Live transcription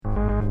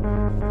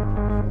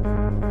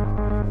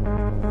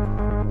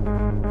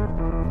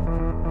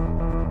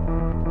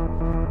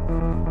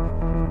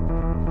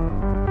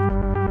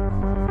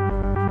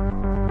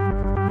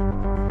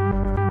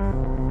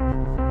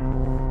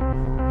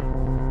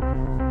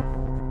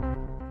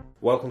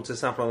Welcome to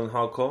South London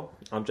Hardcore.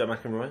 I'm Jack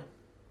McEnroy.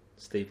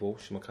 Steve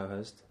Walsh, my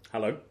co-host.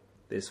 Hello.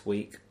 This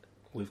week,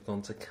 we've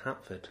gone to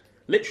Catford.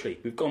 Literally,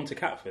 we've gone to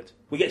Catford.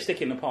 We get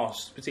stick in the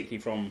past, particularly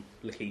from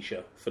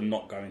Lakeisha, for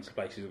not going to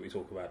places that we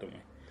talk about, don't we?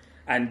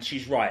 And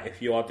she's right,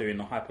 if you are doing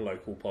a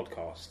hyperlocal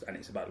podcast and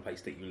it's about the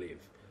place that you live,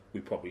 we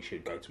probably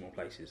should go to more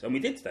places. And we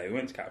did today, we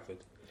went to Catford.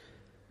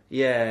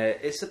 Yeah,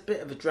 it's a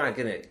bit of a drag,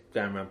 isn't it,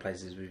 going around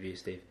places with you,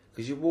 Steve?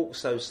 Because you walk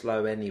so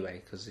slow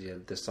anyway, because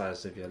of the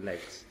size of your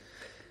legs.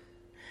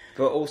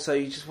 But also,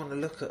 you just want to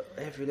look at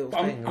every little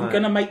thing. I'm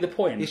going to make the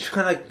point. You're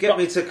trying to get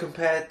me to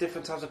compare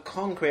different types of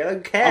concrete. I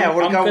don't care. I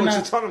want to go and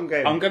watch a Tottenham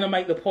game. I'm going to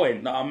make the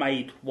point that I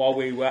made while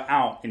we were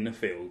out in the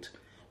field.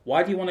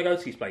 Why do you want to go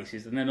to these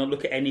places and then not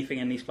look at anything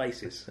in these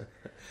places?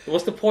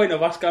 What's the point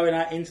of us going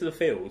out into the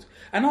field?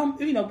 And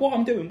what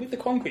I'm doing with the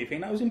concrete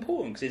thing, that was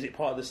important. Because is it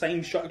part of the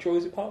same structure or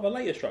is it part of a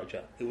later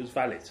structure? It was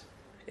valid.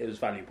 It was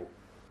valuable.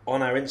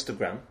 On our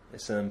Instagram,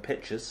 there's some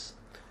pictures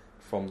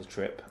from the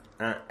trip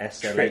at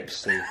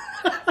SLHC.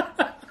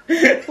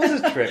 It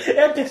was a trip.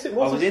 Yeah, I guess it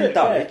was. I was in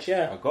Dulwich.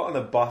 Yeah. I got on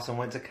a bus and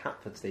went to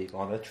Catford, Steve,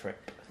 on a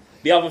trip.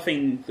 The other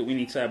thing that we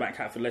need to say about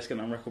Catford, let's get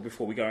on record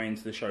before we go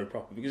into the show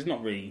proper, because it's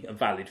not really a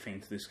valid thing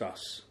to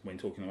discuss when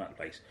talking about the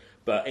place.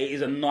 But it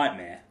is a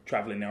nightmare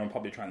travelling there on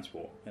public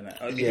transport.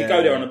 If you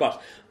go there on a bus,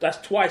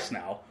 that's twice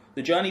now.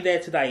 The journey there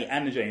today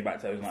and the journey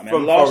back there was a nightmare.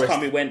 Last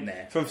time we went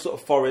there, from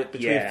sort of Forest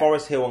between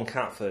Forest Hill and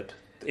Catford.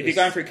 If you're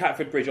going through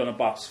Catford Bridge on a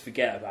bus,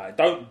 forget about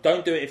it.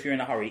 Don't do it if you're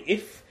in a hurry.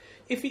 If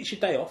it's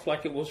your day off,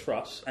 like it was for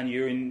us, and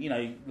you're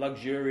in,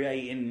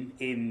 luxuriating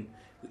in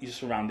your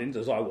surroundings,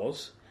 as I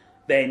was,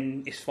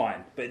 then it's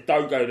fine. But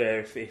don't go there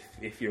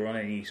if you're on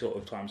any sort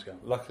of timescale.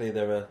 Luckily,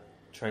 there are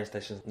train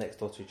stations next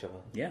door to each other.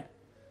 Yeah.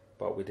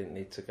 But we didn't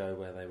need to go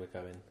where they were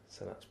going,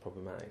 so that's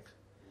problematic.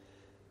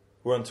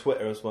 We're on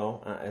Twitter as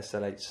well, at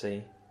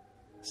SLHC,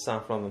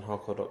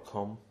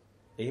 southlondonhardcore.com.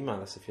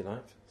 Email us if you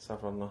like,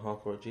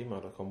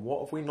 southlondonhardcore@gmail.com.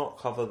 What have we not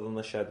covered on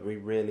the show that we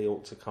really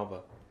ought to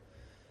cover?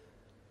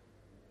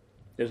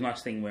 There's a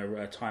nice thing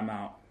where Time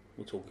Out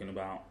were talking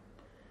about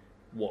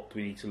what do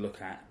we need to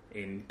look at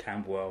in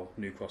Camberwell,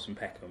 New Cross and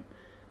Peckham,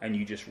 and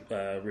you just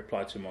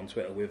replied to them on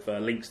Twitter with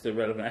links to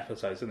relevant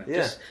episodes, isn't it?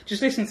 Yeah.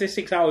 Just listen to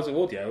 6 hours of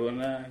audio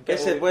and they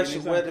said, where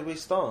did we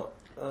start?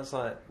 I was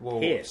like, well,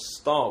 Here.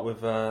 Start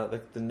with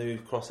the New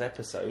Cross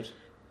episode.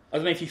 I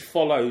don't know if you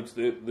followed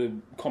the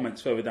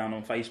comments further down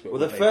on Facebook. Well,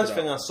 the first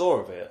thing I saw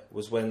of it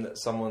was when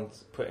someone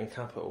put in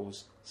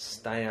capitals,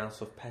 "Stay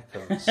out of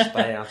Peckham,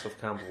 stay out of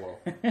Camberwell."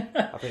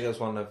 I think it was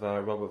one of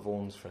Robert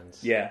Vaughan's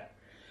friends. Yeah.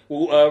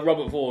 Well,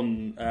 Robert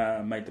Vaughan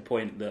made the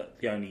point that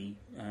the only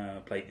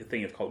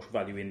thing of cultural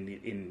value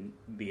in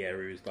the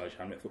area is Dulwich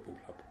Hamlet Football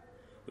Club,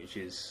 which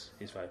is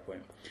his valid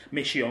point.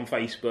 Mishy on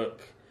Facebook,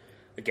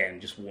 again,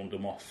 just warned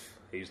them off.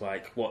 He was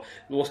like,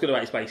 what's good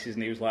about his places?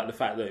 And he was like, the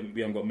fact that we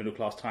haven't got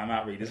middle-class Time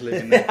Out readers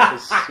living there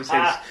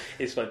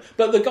is fun.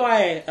 But the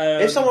guy...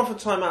 if someone from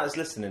Time Out is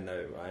listening,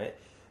 though, right,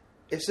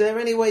 is there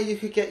any way you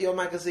could get your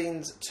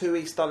magazines to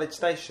East Dulwich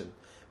Station?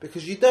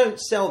 Because you don't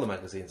sell the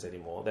magazines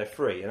anymore. They're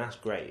free, and that's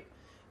great.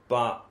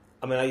 But,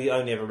 I mean, I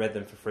only ever read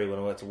them for free when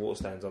I worked at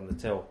Waterstones on the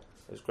till.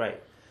 It was great.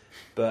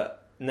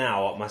 But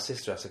now, my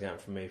sister has to get them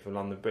from me from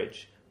London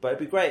Bridge. But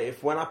it'd be great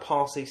if when I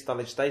pass East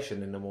Dulwich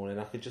Station in the morning,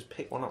 I could just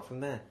pick one up from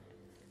there.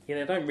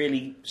 Yeah, they don't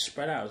really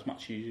spread out as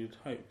much as you'd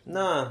hope.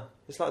 No,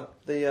 it's like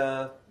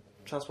the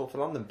Transport for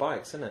London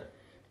bikes, isn't it?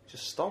 It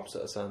just stops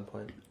at a certain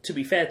point. To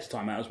be fair to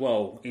Time Out as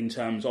well, in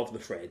terms of the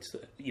threads,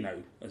 that,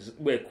 as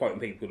we're quoting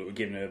people that were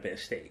giving her a bit of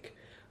stick,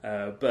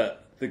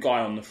 but the guy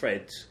on the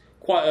threads,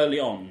 quite early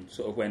on,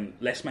 sort of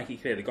went, let's make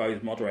it clear the guy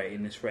who's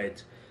moderating this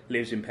thread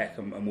lives in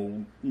Peckham and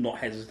will not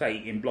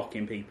hesitate in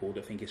blocking people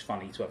that think it's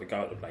funny to have a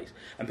go at the place.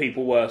 And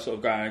people were sort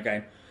of going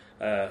again,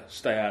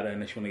 stay out there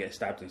unless you want to get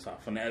stabbed and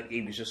stuff. And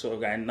he was just sort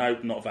of going,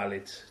 nope, not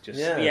valid.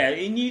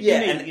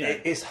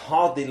 It's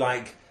hardly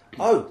like,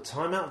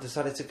 Time Out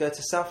decided to go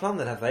to South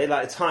London, have they?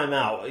 Like, Time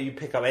Out, you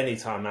pick up any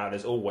Time Out,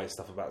 there's always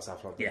stuff about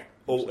South London. Yeah.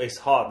 It's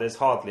hard. There's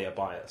hardly a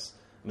bias.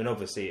 I mean,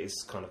 obviously,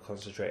 it's kind of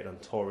concentrated on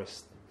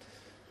tourist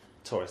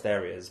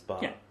areas,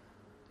 but,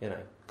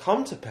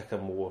 come to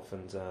Peckham Wharf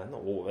and,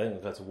 not Wharf, they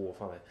don't go to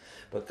Wharf, are they?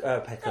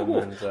 But Peckham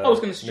and... I was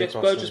going to suggest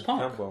Burgess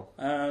Park,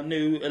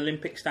 new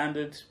Olympic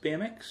standard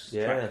BMX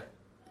track.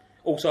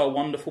 Also a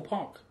wonderful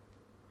park.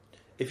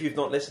 If you've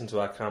not listened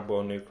to our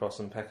Camberwell, New Cross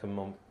and Peckham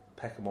on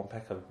Peckham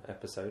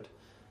episode,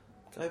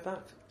 go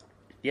back.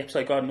 The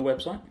episode guide on the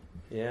website.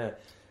 Yeah.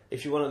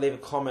 If you want to leave a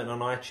comment on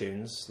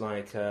iTunes,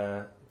 like,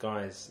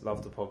 guys,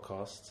 love the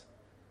podcast.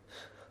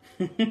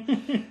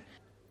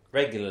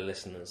 Regular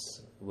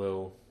listeners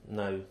will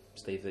know,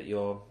 Steve, that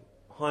your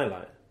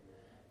highlight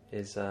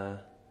is... my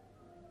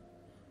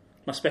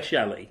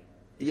speciality.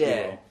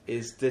 Yeah,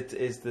 is the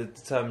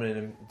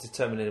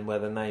determining where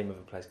the name of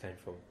a place came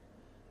from.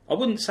 I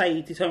wouldn't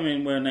say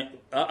determining where...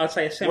 I'd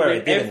say where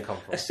it didn't come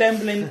from.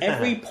 Assembling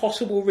every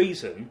possible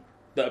reason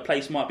that a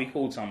place might be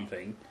called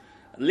something,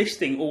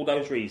 listing all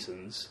those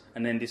reasons,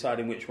 and then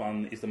deciding which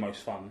one is the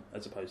most fun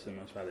as opposed to the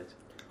most valid.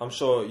 I'm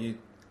sure you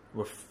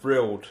were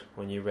thrilled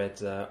when you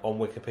read on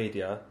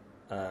Wikipedia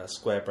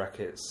square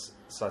brackets,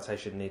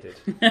 citation needed.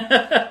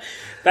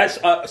 That's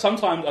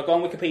sometimes I go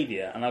on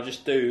Wikipedia and I'll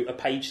just do a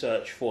page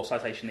search for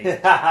citation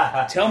needed.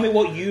 Tell me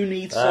what you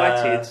need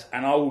cited,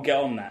 and I will get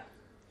on that.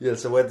 Yeah,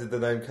 so where did the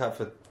name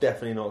Catford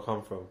definitely not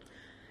come from?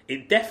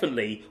 It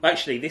definitely...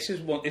 Actually, this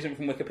isn't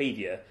from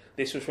Wikipedia.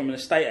 This was from an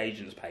estate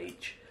agent's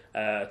page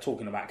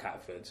talking about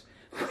Catford,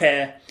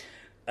 where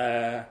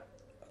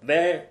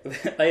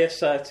they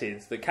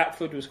asserted that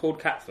Catford was called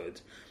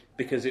Catford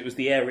because it was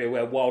the area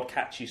where wild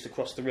cats used to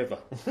cross the river.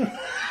 They're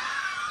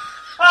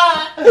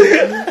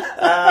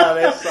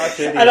such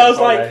idiots, and I was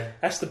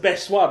like, that's the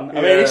best one.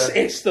 I mean,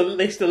 it's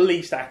the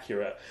least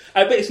accurate.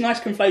 But it's a nice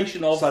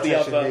conflation of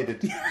citation the other...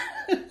 needed.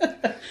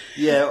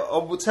 Yeah,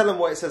 we'll tell them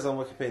what it says on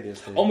Wikipedia,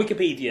 Steve. On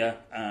Wikipedia,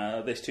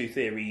 there's two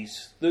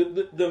theories.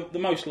 The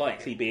most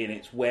likely being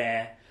it's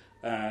where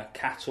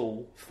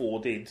cattle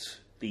forded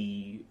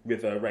the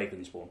River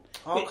Ravensbourne.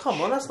 Oh,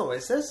 come on, that's not what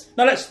it says.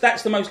 No,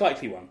 that's the most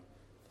likely one,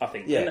 I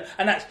think. Yeah.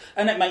 And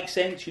that makes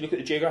sense. You look at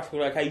the geographical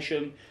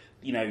location,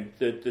 you know,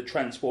 the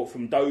transport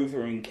from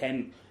Dover and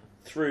Kent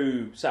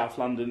through South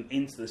London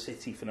into the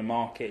city for the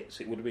markets.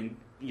 It would have been,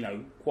 you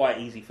know, quite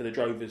easy for the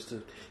drovers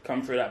to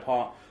come through that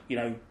part. You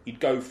know, you'd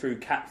go through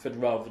Catford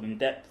rather than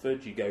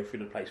Deptford. You go through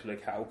the place where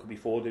the cattle could be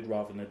forded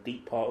rather than a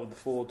deep part of the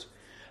ford.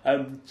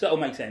 So that'll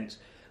make sense.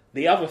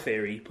 The other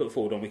theory put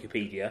forward on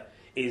Wikipedia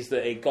is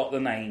that it got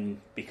the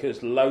name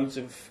because loads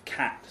of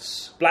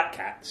cats, black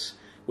cats,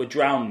 were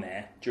drowned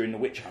there during the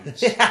witch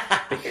hunts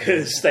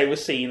because they were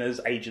seen as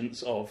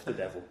agents of the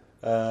devil.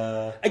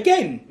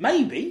 Again,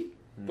 maybe,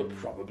 but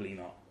probably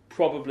not.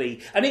 Probably,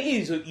 and it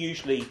is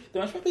usually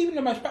even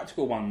the most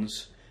practical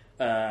ones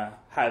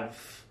have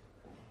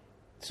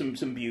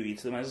some beauty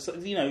to them. As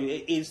you know,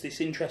 it is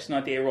this interesting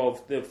idea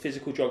of the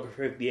physical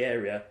geography of the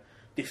area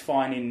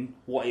defining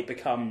what it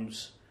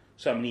becomes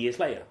so many years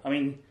later. I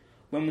mean,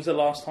 when was the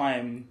last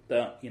time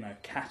that, you know,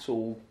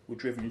 cattle were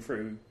driven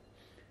through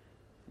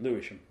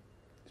Lewisham?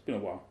 It's been a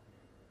while.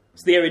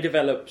 So the area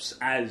develops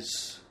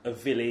as a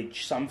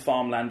village, some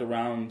farmland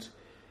around.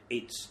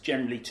 It's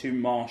generally too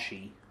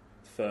marshy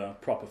for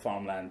proper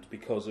farmland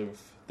because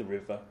of the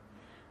river.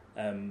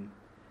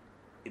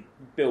 It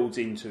builds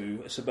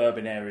into a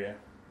suburban area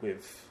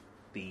with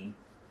the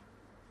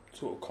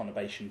sort of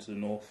conurbation to the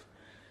north.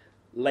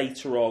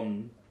 Later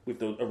on, with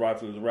the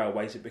arrival of the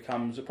railways, it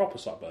becomes a proper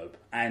suburb.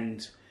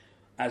 And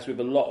as with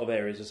a lot of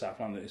areas of South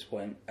London at this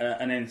point,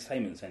 an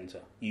entertainment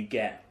centre. You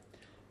get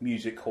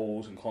music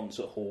halls and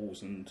concert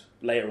halls, and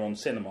later on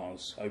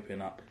cinemas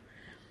open up.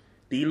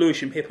 The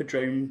Lewisham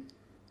Hippodrome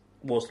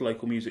was the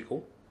local music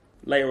hall.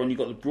 Later on, you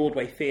got the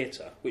Broadway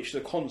Theatre, which is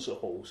a concert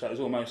hall, so it was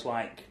almost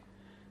like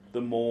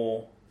the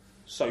more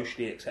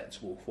socially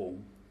acceptable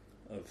form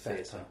of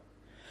theatre.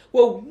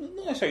 Well,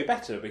 not necessarily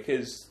better,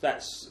 because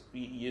that's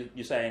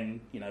you're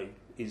saying, you know,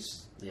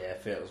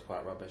 theatre was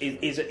quite rubbish.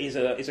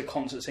 Is a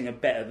concert singer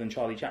better than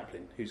Charlie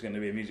Chaplin, who's going to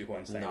be a musical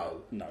entertainer?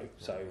 No.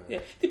 So no. Yeah,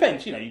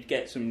 depends. You know, you'd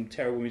get some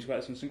terrible musical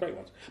acts and some great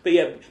ones. But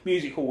yeah,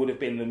 music hall would have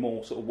been the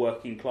more sort of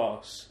working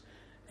class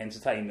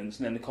entertainments,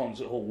 and then the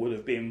concert hall would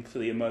have been for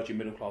the emerging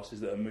middle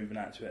classes that are moving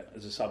out to it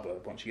as a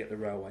suburb once you get the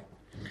railway.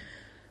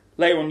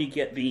 Later on, you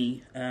get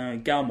the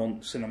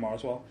Gaumont Cinema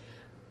as well.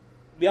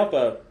 The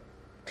other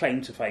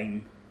claim to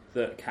fame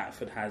that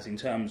Catford has in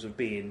terms of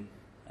being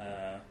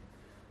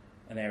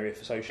an area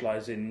for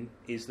socialising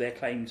is their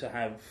claim to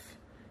have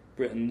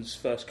Britain's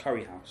first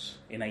curry house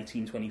in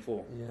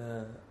 1824.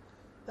 Yeah,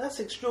 that's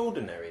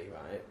extraordinary,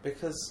 right?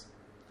 Because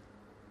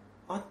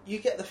you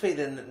get the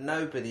feeling that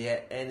nobody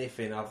ate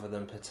anything other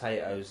than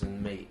potatoes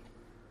and meat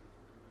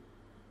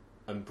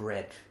and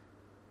bread,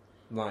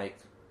 like,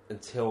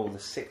 until the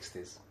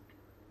 60s.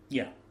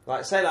 Yeah.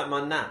 Like, say, like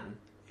my nan,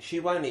 she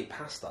won't eat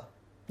pasta.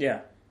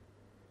 Yeah.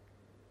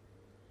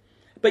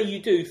 But you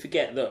do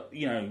forget that,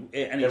 you know,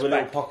 and it's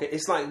little pocket.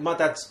 It's like my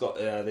dad's got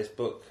this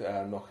book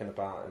knocking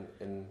about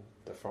in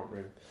the front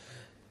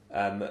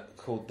room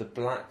called The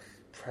Black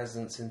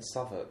Presence in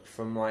Southwark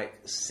from like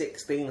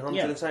 1600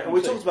 Yeah, and something. And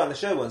we talked about in the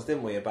show once,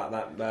 didn't we, about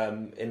that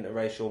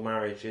interracial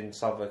marriage in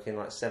Southwark in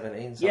like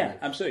 17 something. Yeah,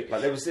 absolutely.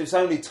 Like there was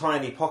only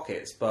tiny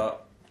pockets,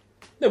 but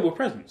there were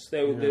presents.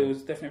 There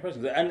was definitely a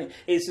presence, and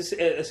it's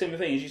a similar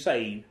thing as you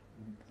say.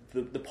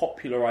 The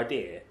popular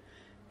idea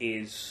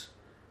is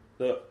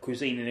that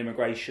cuisine and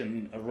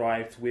immigration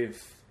arrived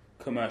with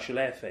commercial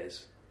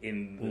airfares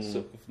in the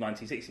sort of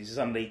 1960s. So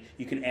suddenly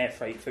you can air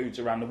freight foods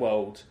around the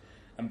world,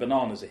 and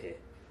bananas are here,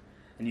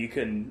 and you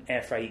can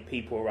air freight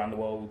people around the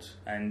world,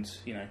 and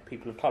you know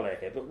people of colour are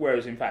here. But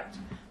whereas in fact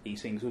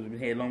these things would have been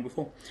here long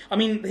before. I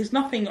mean, there's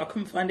nothing. I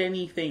couldn't find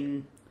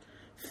anything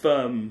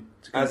firm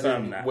to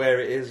confirm that. Where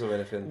it is or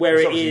anything. Where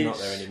it's it obviously is. not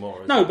there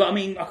anymore. No, but I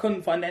mean, I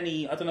couldn't find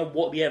any. I don't know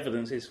what the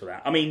evidence is for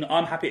that. I mean,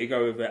 I'm happy to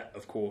go with it,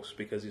 of course,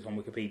 because it's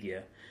on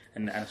Wikipedia,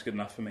 and that's good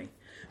enough for me.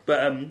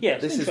 But yeah,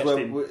 this is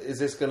interesting. is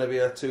this going to be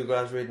a two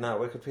guys reading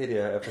out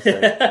Wikipedia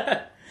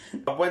episode?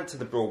 I went to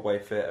the Broadway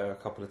Theatre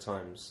a couple of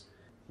times.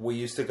 We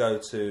used to go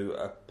to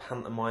a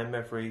pantomime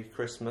every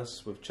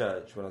Christmas with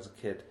church when I was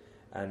a kid,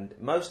 and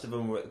most of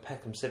them were at the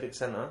Peckham Civic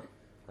Centre.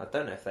 I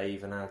don't know if they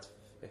even had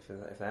if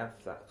they have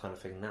that kind of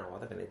thing now. I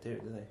don't think they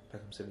do they?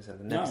 Peckham Civic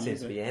Centre. There never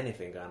seems to be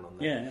anything going on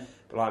there. Yeah.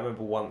 But like, I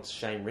remember once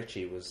Shane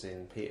Ritchie was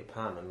in Peter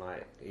Pan, and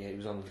like he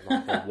was on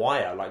like a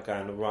wire, like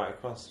going right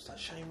across. It's like,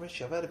 Shane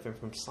Ritchie, I've heard of him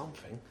from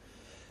something.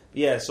 But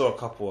yeah, I saw a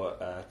couple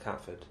at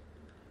Catford.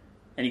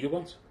 Any good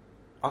ones?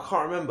 I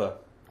can't remember.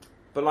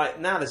 But like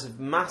now, there's a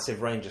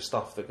massive range of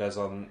stuff that goes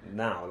on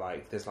now.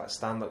 Like there's like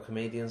stand-up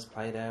comedians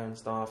play there and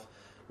stuff.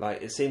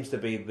 Like it seems to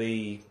be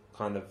the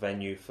kind of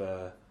venue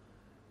for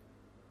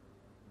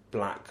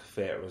black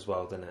theatre as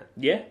well, doesn't it?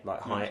 Yeah.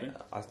 Like I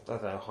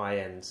don't know, high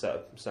end,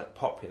 so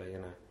popular. You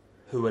know,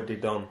 Who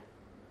Did On,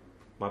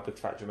 My Big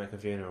Fat Jamaican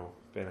Funeral,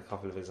 being a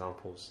couple of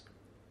examples.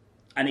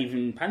 And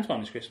even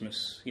Pantomime This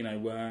Christmas. You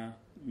know,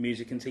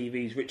 music and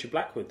TV's Richard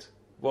Blackwood.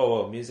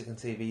 Whoa, music and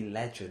TV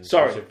legend.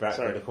 Sorry, Richard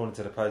Blackwood, according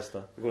to the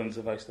poster. According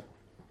to the poster.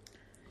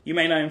 You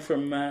may know him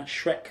from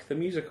Shrek the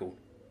Musical,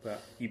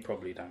 but you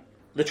probably don't.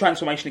 The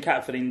transformation of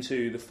Catford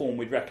into the form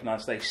we'd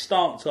recognise today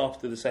starts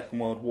after the Second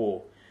World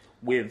War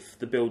with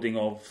the building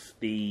of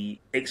the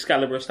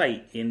Excalibur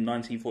Estate in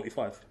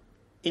 1945.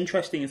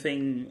 Interesting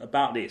thing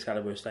about the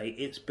Excalibur Estate,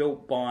 it's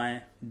built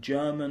by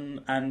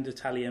German and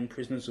Italian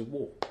prisoners of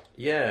war.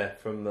 Yeah,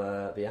 from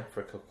the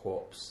Africa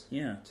Corps.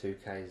 Yeah.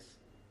 2Ks.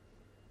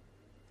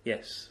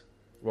 Yes.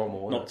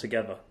 Rommel. Not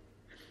together.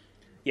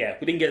 Yeah,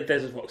 we didn't get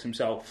Desert Fox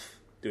himself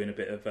doing a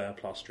bit of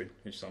plastering,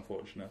 which is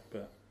unfortunate.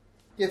 But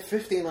yeah,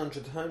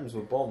 1,500 homes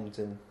were bombed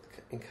in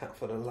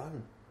Catford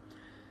alone.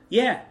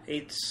 Yeah,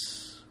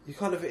 it's like you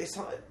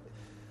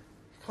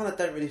kind of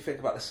don't really think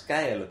about the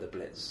scale of the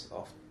Blitz.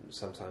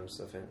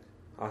 Sometimes I think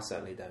I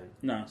certainly don't.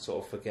 No,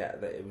 sort of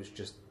forget that it was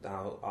just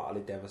how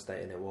utterly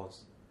devastating it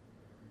was.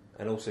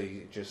 And also,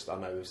 I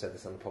know we've said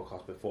this on the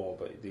podcast before,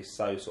 but you're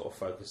so sort of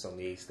focused on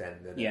the East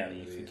End. And yeah,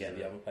 you forget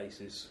the other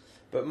places.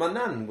 But my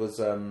nan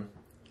was, I don't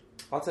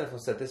know if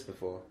I've said this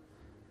before,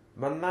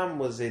 my nan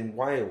was in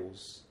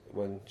Wales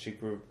when she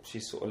grew, she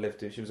sort of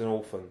lived, she was an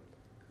orphan,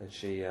 and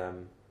she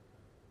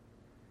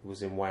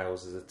was in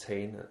Wales as a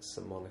teen at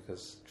St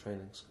Monica's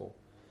training school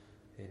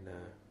in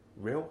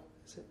Rhyl,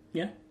 is it?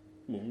 Yeah.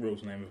 Well, Rhyl's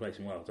the name of a place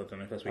in Wales. I don't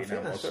know if that's where I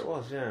think now that's was. what it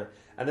was, yeah.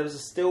 And there was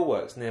a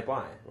steelworks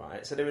nearby,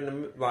 right? So they're in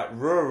the, like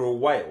rural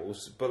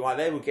Wales, but like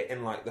they were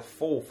getting like the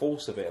full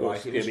force of it.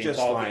 Course, like it was just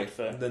like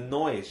the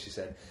noise. She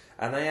said,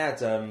 and they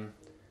had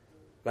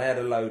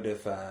a load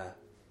of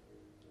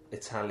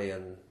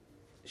Italian.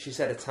 She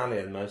said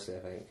Italian mostly, I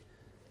think,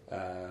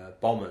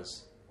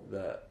 bombers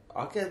that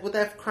I guess would they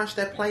have crashed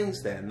their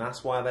planes there, and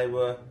that's why they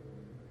were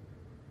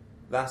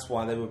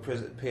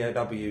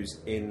POWs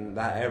in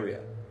that area.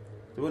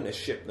 They wouldn't have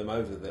shipped them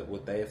over there,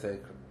 would they? If they,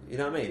 you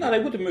know what I mean? No, they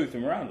would have moved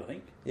them around, I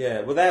think.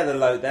 Yeah, well, they had the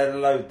load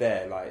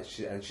there. Like,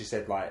 she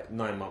said, like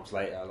 9 months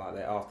later, like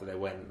after they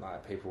went,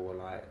 like people were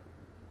like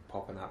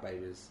popping out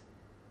babies.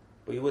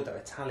 But you would have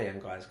Italian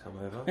guys come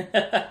over.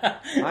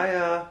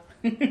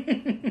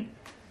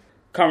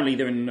 Currently,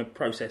 they're in the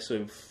process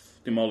of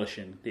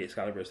demolishing the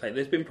Excalibur Estate.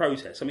 There's been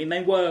protests. I mean,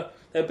 they were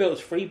built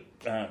as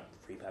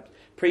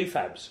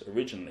prefabs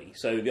originally.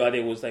 So the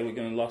idea was they were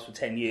going to last for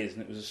 10 years,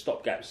 and it was a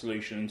stopgap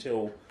solution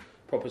until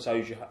proper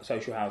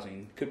social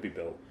housing could be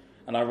built.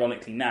 And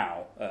ironically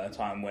now, at a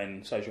time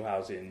when social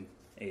housing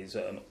is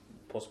at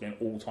possibly an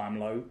all-time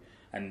low,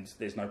 and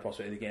there's no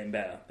prospect of getting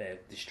better, they're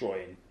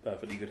destroying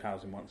perfectly good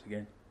housing once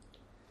again.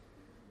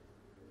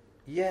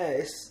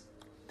 Yeah,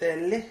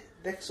 they're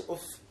sort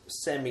of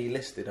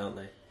semi-listed, aren't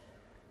they?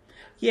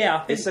 Yeah, I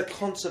think it's a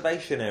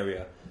conservation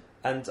area.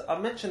 And I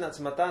mentioned that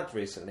to my dad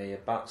recently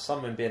about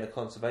Sunderland being a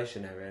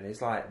conservation area, and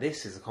he's like,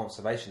 this is a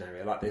conservation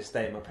area, like the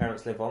estate my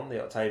parents live on,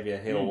 the Octavia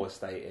Hill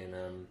estate in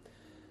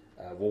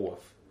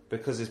Walworth.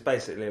 Because it's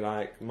basically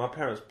like, my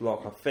parents'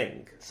 block, I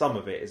think, some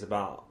of it is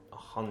about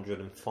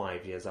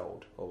 105 years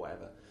old, or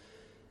whatever.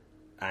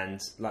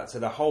 And like, so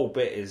the whole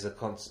bit is a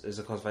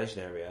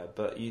conservation area,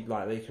 but you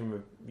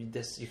can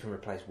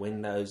replace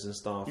windows and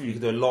stuff. You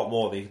can do a lot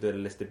more than you can do in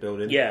a listed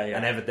building. Yeah.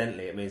 And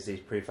evidently it means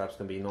these prefabs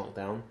can be knocked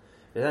down.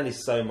 There's only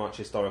so much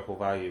historical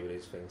value with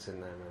these things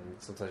in them,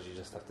 and sometimes you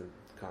just have to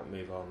kind of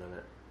move on in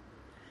it.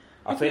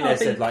 I think they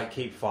said, like,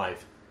 keep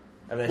 5.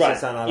 And they said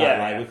something like that,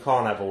 like, we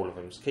can't have all of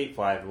them. Just keep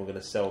 5 and we're going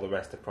to sell the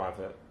rest to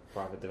private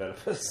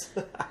developers.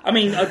 I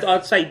mean,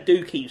 I'd say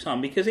do keep some,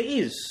 because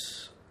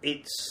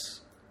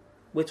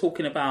we're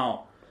talking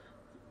about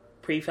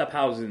prefab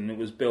housing that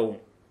was built,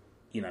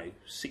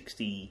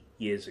 60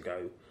 years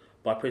ago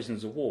by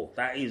prisoners of war.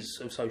 That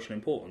is of social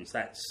importance.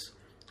 That's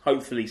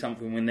hopefully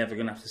something we're never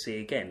going to have to see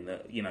again,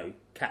 that,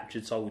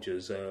 captured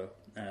soldiers are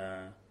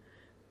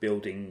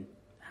building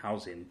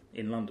housing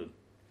in London.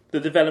 The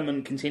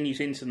development continues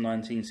into the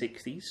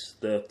 1960s.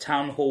 The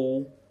Town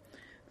Hall,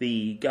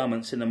 the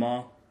Government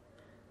Cinema,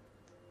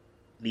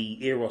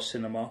 the Eros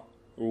Cinema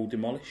were all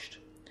demolished.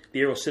 The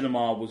Eros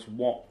Cinema was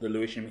what the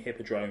Lewisham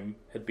Hippodrome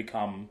had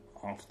become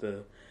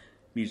after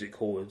Music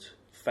Hall had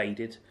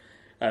faded.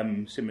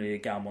 Similarly, the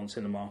Gaumont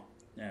Cinema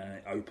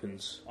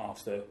opens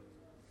after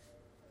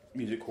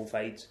Music Hall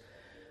fades.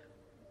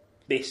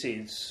 This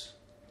is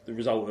the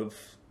result of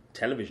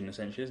television,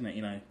 essentially, isn't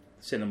it?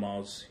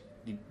 Cinemas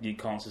you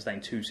can't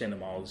sustain 2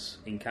 cinemas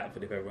in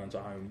Catford if everyone's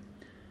at home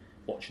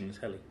watching the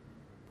telly.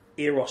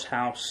 Eros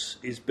House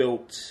is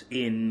built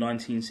in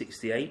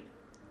 1968,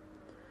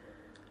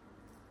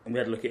 and we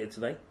had a look at it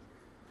today.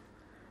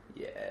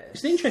 Yes.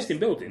 It's an interesting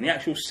building. The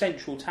actual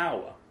central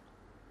tower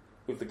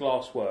with the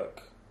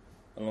glasswork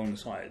along the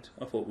side,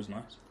 I thought was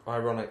nice.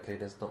 Ironically,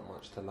 there's not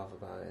much to love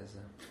about it, is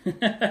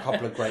there? A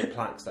couple of great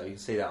plaques, though. You can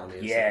see that on the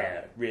Instagram.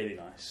 Yeah, really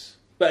nice.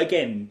 But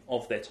again,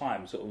 of their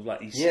time, sort of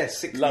like these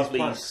 60s lovely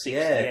plaques.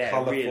 60s,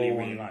 colourful. really,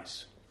 really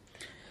nice.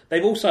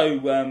 They've also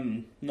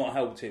not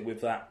helped it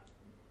with that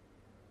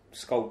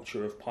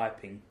sculpture of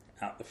piping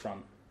out the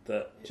front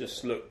that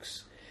just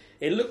looks...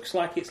 It looks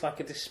like it's like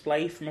a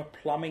display from a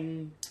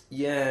plumbing...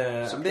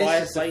 Yeah, and supply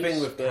this is the place,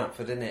 thing with but-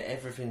 Catford, isn't it?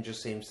 Everything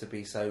just seems to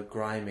be so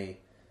grimy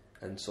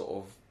and sort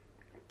of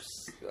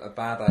a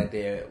bad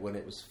idea when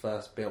it was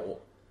first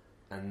built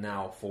and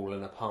now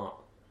falling apart.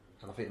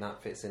 And I think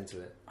that fits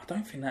into it. I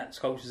don't think that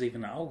sculpture's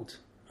even that old.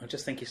 I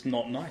just think it's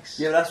not nice.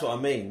 Yeah, that's what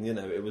I mean. You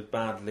know, it was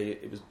badly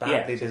it's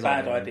designed, a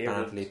bad idea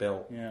and badly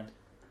built. Yeah.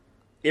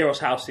 Eros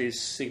House is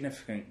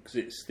significant because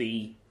it's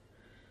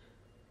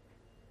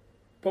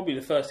probably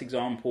the first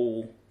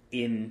example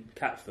in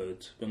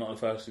Catford, but not the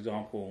first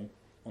example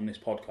on this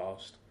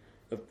podcast,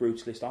 of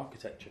brutalist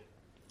architecture.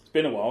 It's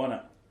been a while,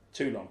 hasn't it?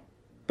 Too long.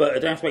 But I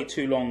don't have to wait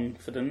too long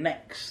for the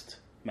next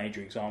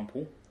major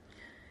example.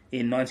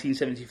 In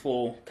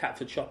 1974,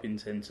 Catford Shopping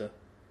Centre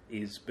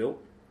is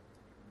built.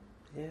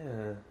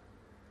 Yeah.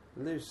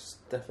 Loose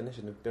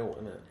definition of built,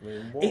 isn't it? I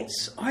mean,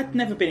 what? I'd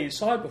never been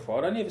inside before.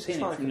 I'd only ever seen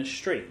It's it like from the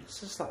street. It's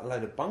just like a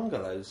load of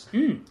bungalows.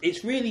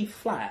 It's really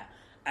flat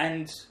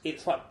and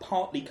it's like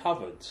partly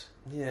covered.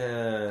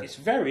 Yeah. It's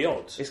very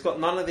odd. It's got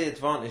none of the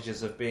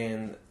advantages of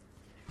being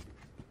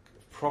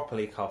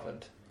properly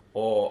covered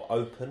or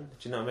open.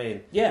 Do you know what I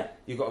mean? Yeah.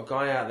 You've got a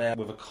guy out there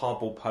with a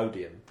cardboard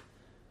podium,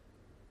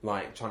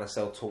 like trying to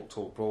sell Talk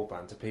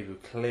broadband to people who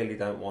clearly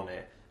don't want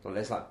it. But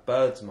there's like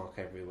birds mark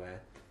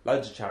everywhere.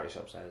 Loads of charity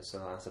shops there, so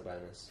that's a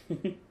bonus.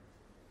 But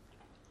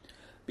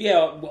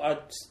yeah,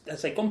 I'd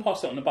say gone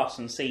past it on the bus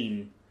and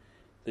seen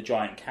the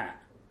giant cat.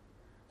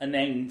 And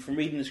then from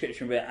reading the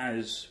description of it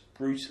as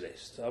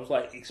brutalist, I was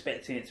like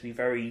expecting it to be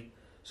very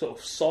sort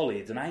of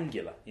solid and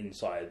angular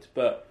inside.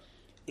 But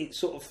it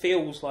sort of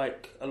feels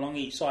like along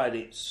each side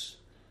it's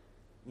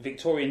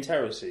Victorian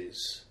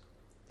terraces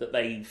that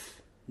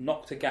they've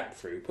knocked a gap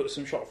through, put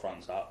some shop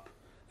fronts up,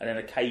 and then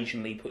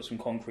occasionally put some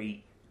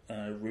concrete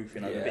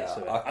roofing over bits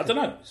of it. I don't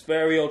know. It's a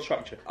very odd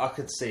structure. I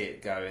could see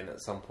it going at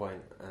some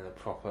point and a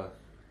proper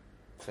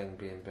thing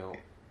being built.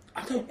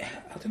 I don't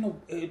know.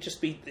 It'd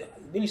just be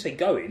when you say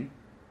going,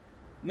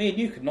 me and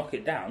you could knock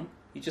it down.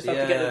 You just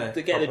have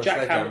to get the proper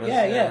jackhammer. sledgehammers,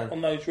 Yeah,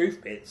 on those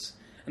roof bits,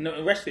 and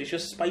the rest of it's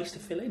just space to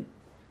fill in.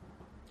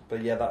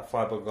 But yeah, that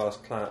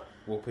fiberglass cat,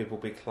 will people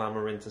be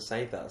clamouring to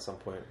save that at some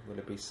point? Will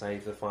it be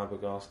save the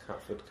fiberglass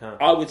Catford cat?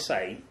 I would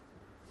say,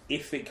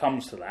 if it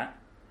comes to that,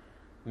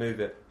 Move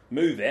it.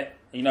 move it.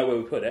 You know where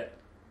we put it?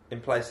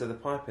 In place of the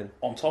piping.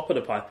 On top of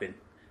the piping.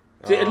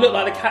 So it'd look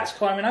like the cat's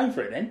climbing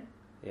over it then,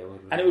 Yeah, it would.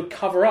 and it would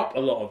cover up a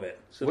lot of it.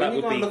 So When that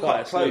you would go be look quite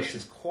up a close, solution.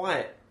 it's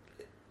quite...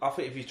 I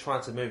think if you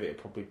tried to move it, it'd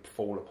probably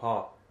fall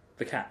apart.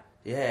 The cat.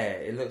 Yeah,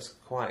 it looks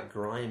quite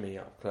grimy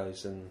up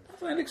close and I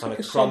think it looks kind like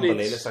of a crumbly.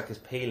 solid. It looks like it's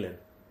peeling.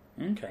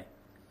 Okay.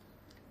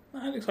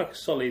 That looks like a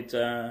solid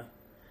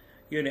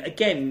unit.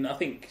 Again, I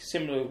think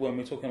similar when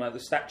we're talking about the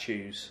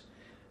statues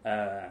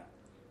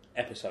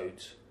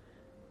episodes,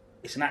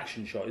 it's an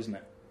action shot, isn't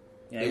it?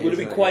 You know, it would have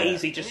been quite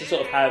easy just to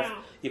sort of have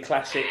your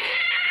classic...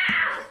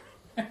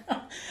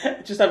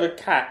 just have a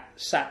cat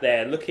sat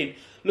there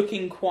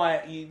looking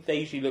quite... They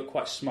usually look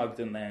quite smug,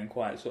 don't they, and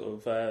quite sort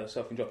of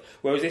self-enjoyed.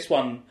 Whereas this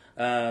one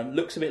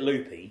looks a bit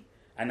loopy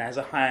and has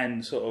a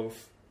hand sort of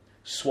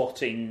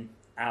swatting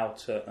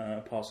out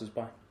at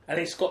passers-by. And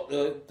it's got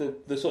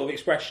the sort of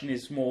expression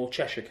is more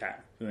Cheshire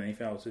Cat than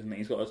anything else, isn't it?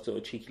 He's got a sort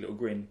of cheeky little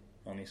grin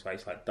on his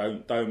face, like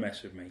don't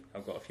mess with me.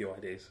 I've got a few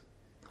ideas.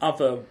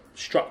 Other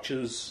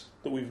structures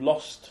that we've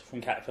lost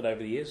from Catford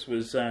over the years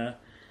was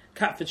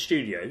Catford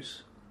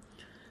Studios,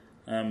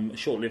 a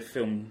short-lived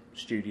film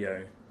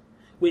studio,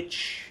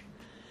 which,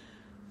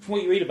 from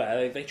what you read about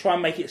it, they try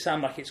and make it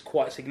sound like it's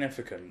quite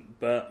significant,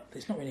 but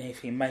there's not really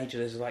anything major.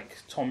 There's like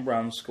Tom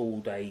Brown's School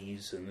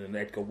Days and an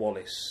Edgar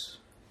Wallace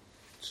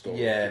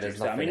story. Yeah, there's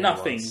nothing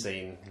anyone's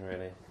seen,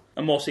 really.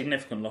 A more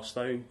significant loss,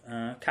 though,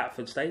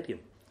 Catford Stadium,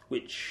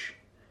 which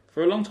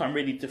for a long time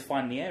really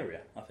defined the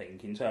area, I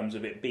think, in terms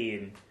of it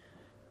being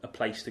a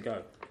place to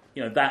go.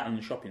 You know, that and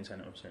the shopping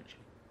centre, essentially.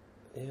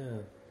 Yeah.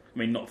 I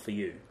mean, not for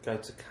you. Go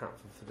to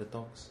Catford for the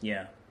dogs.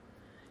 Yeah.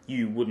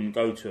 You wouldn't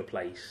go to a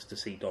place to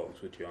see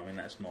dogs, would you? I mean,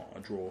 that's not a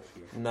draw for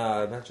you.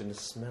 No, imagine the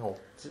smell.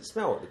 Does it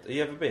smell? Have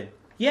you ever been?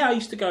 Yeah, I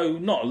used to go,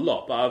 not a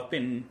lot, but I've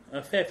been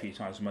a fair few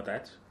times with my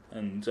dad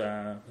and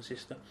my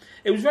sister.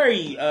 It was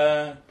very,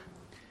 I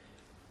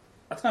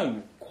don't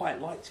know,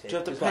 quite liked it. Do you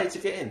have to It was pay like- to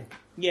get in?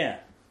 Yeah,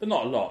 but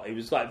not a lot. It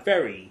was like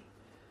very,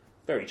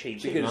 very cheap.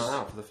 Cheap because night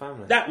out for the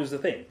family. that was the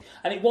thing.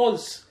 And it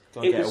was... Go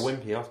and it get was, a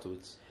wimpy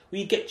afterwards.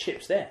 well, you get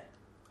chips there.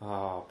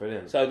 Oh,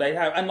 brilliant. So they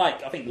have, and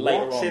like I think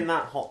later What's on, in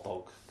that hot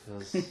dog?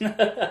 'Cause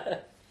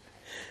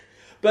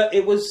but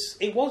it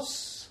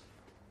was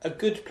a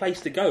good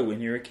place to go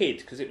when you're a kid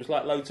because it was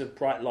like loads of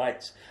bright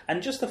lights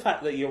and just the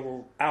fact that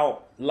you're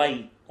out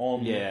late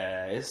on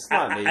it's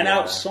slightly and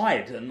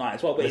outside at night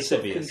as well, but it's sort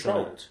of lascivious,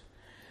 controlled.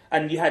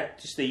 And you had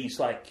just these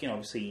like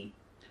obviously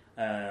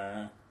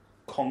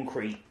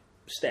concrete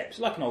steps,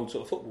 like an old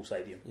sort of football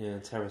stadium. Yeah,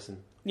 terracing.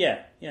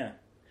 Yeah,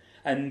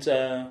 and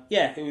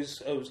it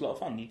was a lot of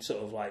fun. You'd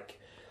sort of like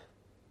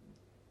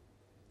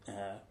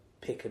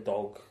pick a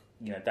dog.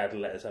 Dad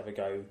would let us have a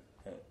go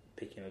at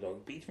picking a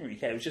dog, but he didn't really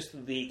care. It was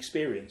just the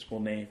experience more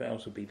than anything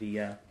else would be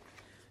the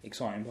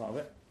exciting part of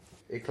it.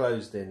 It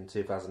closed in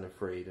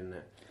 2003, didn't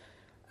it?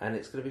 And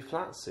it's going to be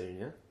flats soon,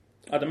 yeah?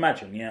 I'd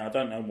imagine, yeah. I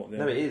don't know what.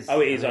 No, it is. Oh,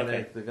 it is.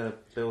 Okay. They're going to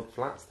build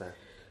flats there.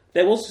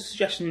 There was a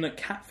suggestion that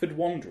Catford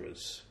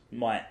Wanderers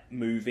might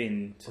move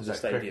into the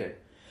stadium.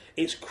 Cricket?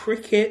 It's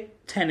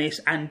cricket,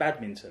 tennis, and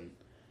badminton.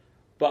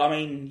 But I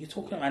mean, you're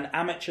talking about an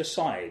amateur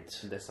side.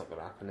 That's not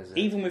going to happen, is it?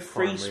 Even with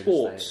free Primary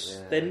sports,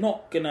 state, they're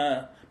not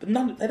gonna.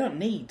 But they don't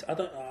need. I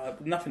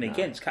don't. Nothing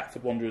against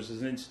Catford Wanderers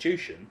as an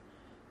institution,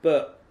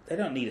 but they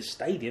don't need a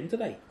stadium, do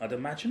they? I'd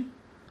imagine.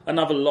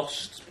 Another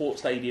lost sports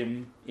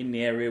stadium in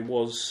the area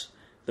was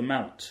the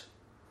Mount,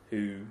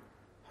 who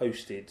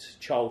hosted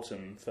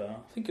Charlton for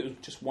I think it was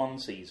just one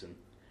season,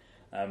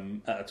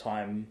 at a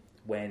time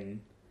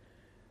when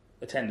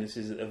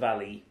attendances at the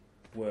Valley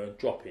were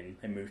dropping.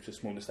 They moved to a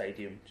smaller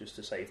stadium just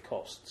to save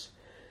costs.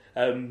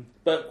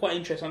 But quite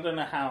interesting. I don't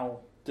know how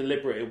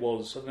deliberate it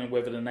was. I don't know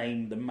whether the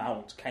name the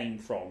Mount came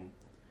from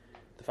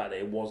the fact that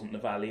it wasn't the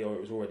Valley or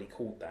it was already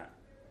called that.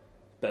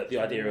 But the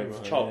idea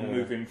of Charlton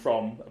moving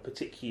from a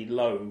particularly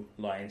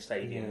low-lying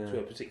stadium to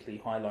a particularly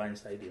high-lying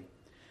stadium.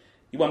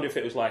 You wonder if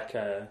it was like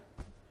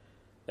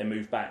they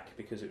moved back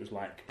because it was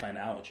like playing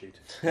at altitude.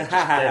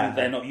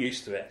 They're not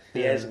used to it.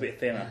 The air's a bit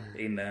thinner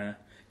in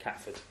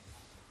Catford.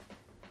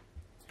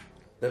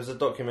 There was a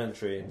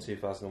documentary in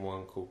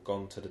 2001 called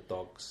Gone to the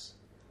Dogs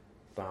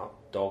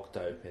about dog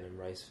doping and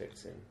race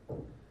fixing.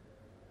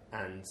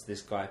 And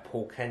this guy,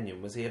 Paul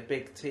Kenyon, was he a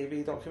big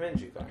TV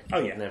documentary guy? Oh,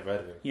 yeah. Never heard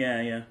of him.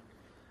 Yeah.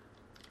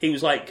 He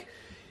was like,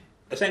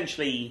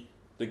 essentially,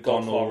 the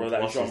godfather of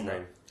that what's his genre.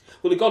 name?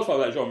 Well, the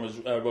godfather of that genre was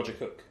Roger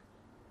Cook.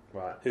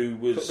 Right. Who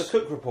was... The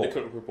Cook Report.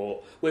 The Cook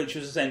Report, which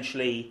was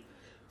essentially,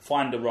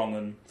 find a wrong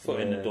and foot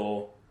in the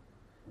door.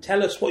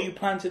 Tell us what you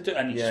plan to do.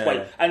 And you just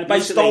wait. And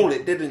basically, you stole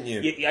it, didn't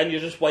you? And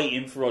you're just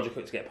waiting for Roger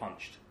Cook to get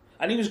punched.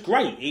 And he was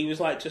great. He was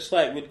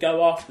would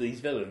go after these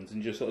villains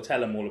and just sort of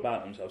tell them all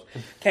about themselves.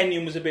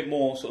 Kenyon was a bit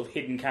more sort of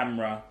hidden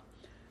camera.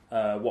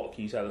 What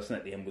can you tell us? And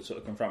at the end would sort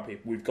of confront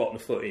people. We've got the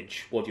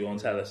footage. What do you want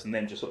to tell us? And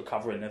then just sort of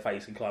covering their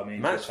face and climbing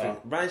into the car.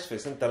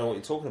 Matchfix, I don't know what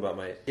you're talking about,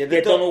 mate. Yeah,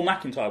 Donald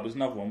McIntyre was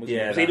another one, wasn't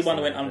he? Was he the one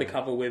who went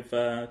undercover with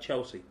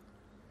Chelsea?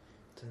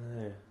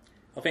 Don't know.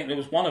 I think there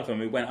was one of them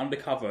who went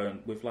undercover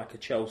with like a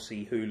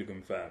Chelsea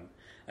hooligan firm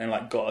and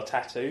like got a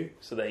tattoo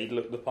so that he'd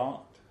look the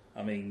part.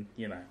 I mean,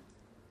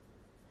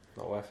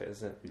 Not worth it,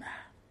 is it? Nah.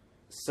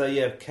 So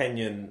yeah,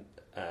 Kenyon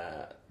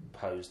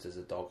posed as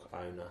a dog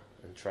owner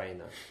and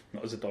trainer.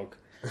 Not as a dog.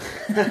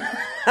 He's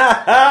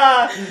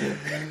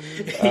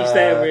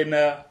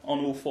there on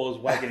all fours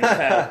wagging his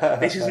tail.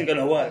 This isn't going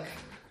to work.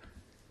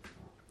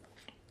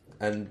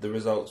 And the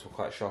results were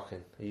quite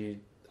shocking.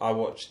 I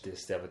watched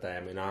this the other day.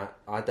 I mean,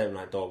 I don't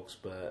like dogs,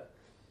 but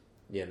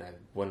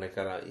when they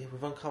go like,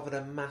 we've uncovered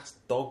a mass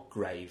dog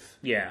grave.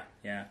 Yeah.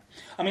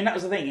 I mean, that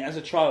was the thing. As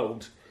a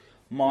child,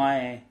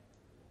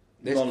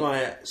 this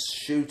guy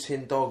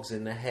shooting dogs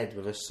in the head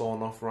with a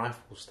sawn-off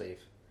rifle, Steve.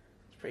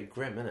 It's pretty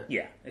grim, isn't it?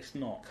 Yeah, it's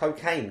not.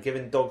 Cocaine,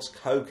 giving dogs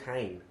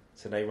cocaine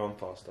so they run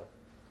faster.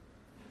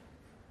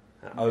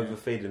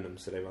 Overfeeding them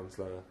so they run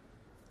slower.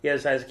 Yeah,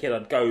 as a kid,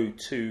 I'd go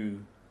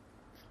to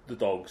the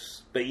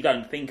dogs, but you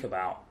don't think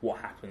about what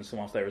happens to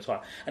them after they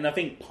retire. And I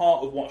think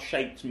part of what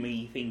shaped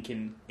me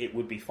thinking it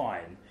would be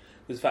fine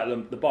was the fact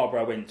that the barber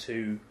I went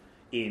to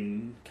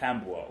in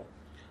Camberwell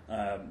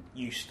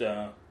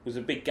was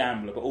a big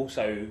gambler, but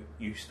also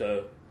used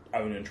to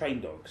own and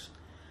train dogs.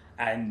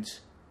 And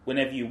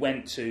whenever you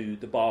went to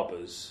the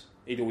barbers,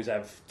 he'd always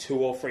have 2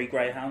 or 3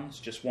 greyhounds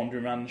just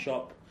wandering around the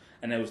shop,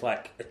 and there was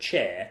like a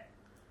chair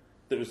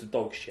that was the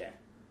dog's chair.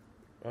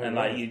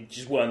 And you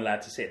just weren't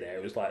allowed to sit there.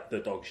 It was like the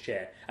dog's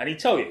chair. And he'd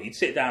tell you, he'd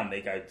sit down and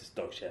they'd go, this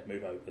dog's chair,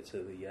 move over to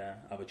the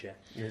other chair.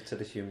 Yeah, to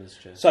the human's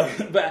chair. So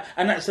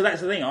that's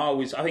the thing. I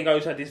always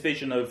had this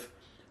vision of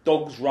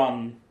dogs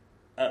run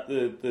at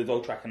the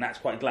dog track, and that's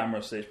quite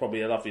glamorous. So it's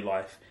probably a lovely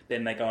life.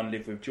 Then they go and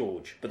live with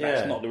George. But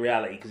that's not the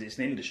reality, because it's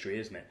an industry,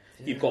 isn't it?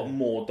 Yeah. You've got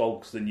more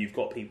dogs than you've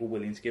got people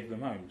willing to give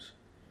them homes.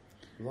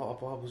 A lot of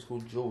barbers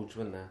called George,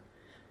 weren't there?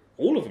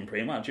 All of them,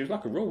 pretty much. It was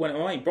like a rule. When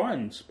my mate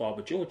Brian's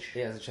barber, George.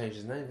 He had to change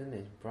his name, didn't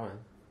he? Brian.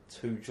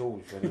 To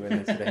George when he went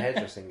into the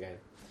hairdressing game.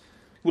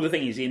 Well, the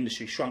thing is, the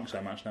industry shrunk so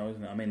much now,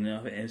 isn't it? I mean,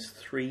 I think there's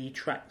 3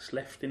 tracks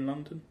left in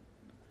London.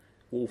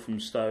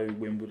 Walthamstow,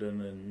 Wimbledon,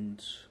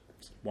 and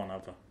one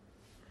other.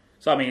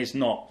 So I mean, it's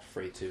not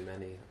 3 too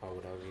many, I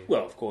would argue.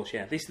 well, of course,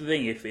 yeah. This is the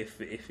thing: if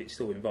it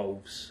still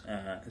involves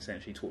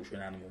essentially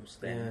torturing animals,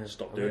 then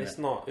stop doing it's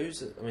not.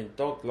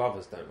 Dog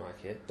lovers don't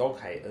like it. Dog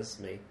haters,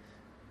 me,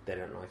 they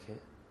don't like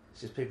it.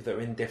 It's just people that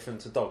are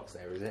indifferent to dogs.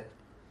 There is it.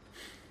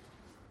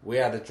 We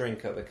had a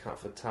drink at the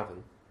Catford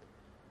Tavern.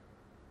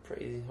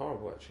 Pretty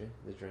horrible, actually.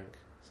 The drink.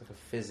 It's like a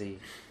fizzy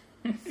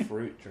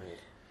fruit drink.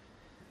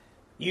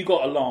 You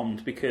got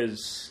alarmed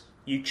because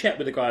you checked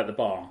with the guy at the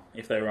bar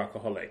if they were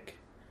alcoholic,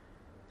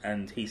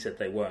 and he said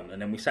they weren't.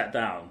 And then we sat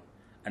down,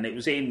 and it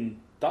was in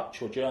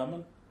Dutch or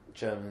German?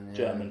 German, yeah.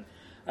 German.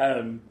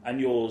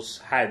 And yours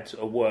had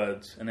a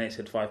word, and then it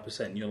said 5%.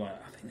 And you're like,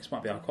 I think this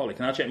might be alcoholic.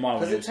 And I checked my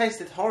one. Because it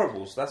tasted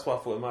horrible, so that's why I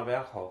thought it might be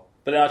alcohol.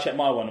 But then I checked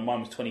my one, and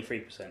mine was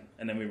 23%.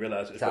 And then we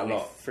realised it was probably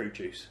fruit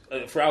juice.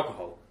 For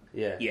alcohol?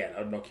 Yeah. Yeah, that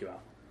would knock you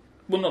out.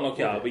 Well, not knock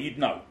you out, but you'd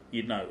know.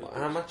 You'd know. Well,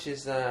 how much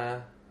is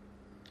Pachin?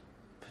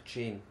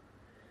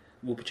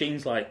 Well,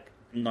 Pachin's like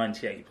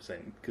 98%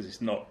 because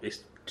it's not.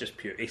 It's just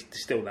pure. It's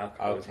distilled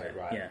alcohol. Okay,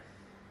 right.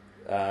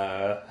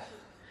 Yeah.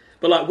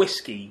 But like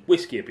whiskey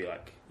would be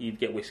like you'd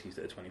get whiskies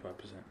that are 25%.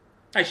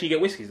 Actually, you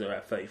get whiskies that are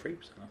at 33%.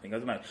 I think I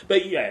don't know.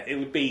 But yeah, it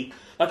would be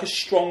like a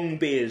strong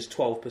beer's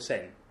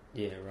 12%.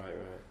 Yeah, right.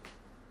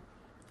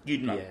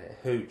 You'd know. Yeah,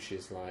 hooch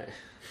is like.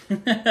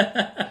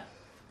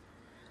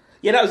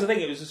 Yeah, that was the thing.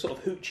 It was a sort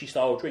of hoochie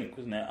style drink,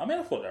 wasn't it? I mean,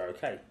 I thought they were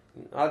okay.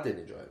 I did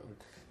enjoy it.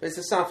 But it's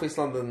the South East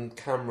London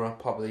Camera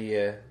Pub of the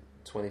Year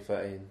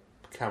 2013.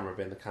 Camera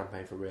being the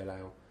campaign for Real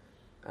Ale.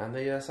 And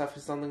the South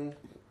East London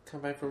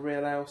campaign for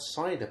Real Ale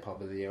Cider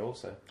Pub of the Year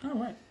also. Oh,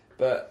 right.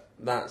 But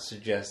that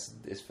suggests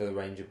it's for the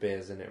range of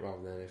beers in it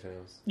rather than anything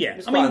else. Yeah.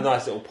 It's quite a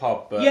nice little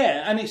pub. But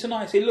yeah, and it's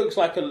it looks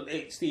like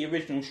it's the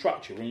original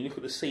structure when you look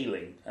at the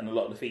ceiling and a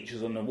lot of the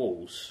features on the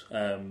walls.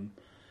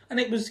 And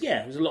it was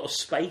a lot of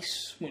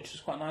space, which was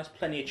quite nice.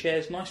 Plenty of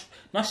chairs, nice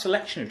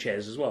selection of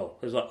chairs as well.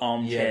 There's like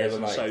armchairs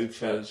and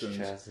sofas and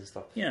chairs and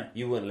stuff. Yeah,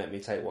 you wouldn't let me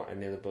take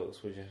any of the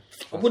books, would you?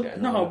 I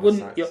wouldn't. I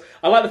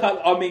like the fact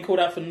that I'm being called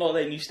out for not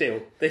letting you steal.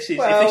 If this is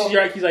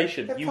your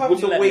accusation, you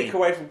wouldn't let me. A week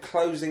away from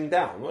closing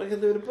down. What are you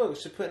going to do with the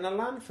books? Just put it in a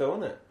landfill,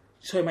 isn't it?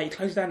 Sorry, mate,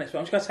 close down next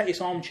week. I'm just going to take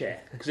this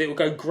armchair because it will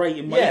go great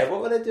in my. Yeah,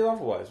 what would they do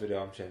otherwise with the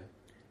armchair?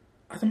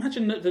 I'd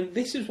imagine that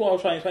this is what I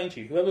was trying to explain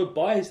to you. Whoever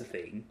buys the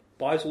thing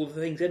buys all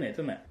the things in it,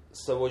 doesn't it?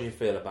 So what do you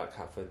feel about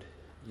Catford?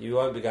 You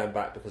won't be going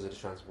back because of the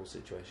transport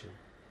situation.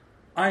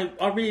 I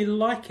really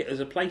like it as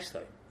a place,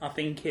 though. I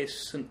think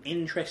it's an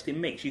interesting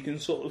mix. You can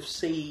sort of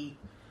see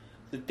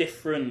the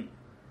different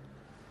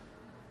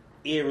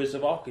eras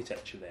of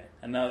architecture there.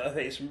 And I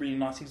think it's some really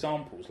nice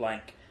examples.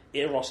 Like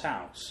Eros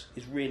House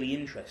is really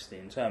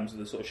interesting in terms of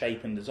the sort of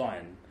shape and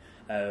design.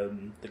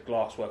 The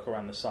glasswork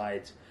around the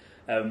sides.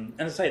 And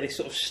as I say, this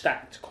sort of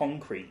stacked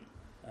concrete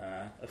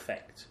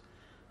effect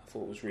I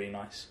thought was really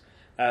nice.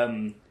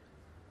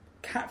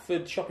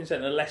 Catford Shopping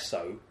Centre less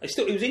so.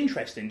 It was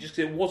interesting just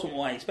because it wasn't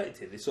what I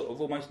expected. It's sort of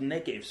almost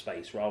negative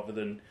space rather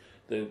than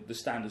the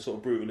standard sort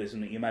of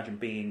brutalism that you imagine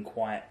being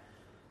quite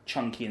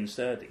chunky and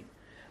sturdy.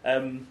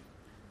 Further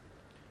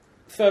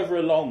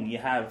along you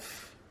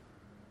have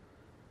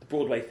the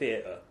Broadway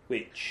Theatre,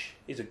 which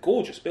is a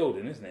gorgeous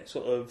building, isn't it?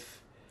 Sort of...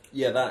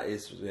 Yeah, that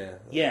is...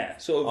 Yeah,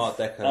 sort of... Art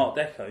Deco. Art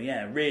Deco,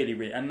 yeah. Really,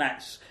 really... And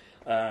that's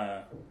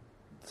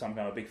something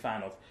I'm a big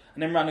fan of.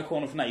 And then round the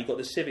corner from that you've got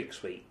the Civic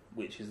Suite,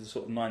 which is the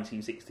sort of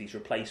 1960s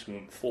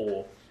replacement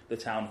for the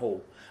Town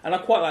Hall. And I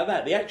quite like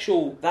that.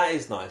 That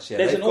is nice, yeah.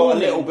 They've got a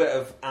little bit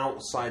of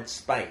outside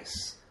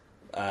space,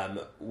 and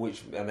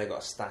they've got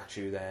a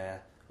statue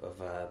there of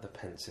the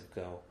Pensive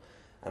Girl.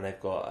 And they've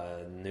got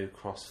a New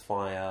Cross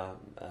Fire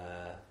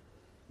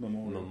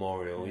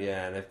memorial,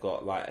 yeah. And they've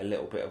got like a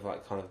little bit of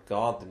like kind of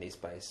garden-y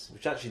space,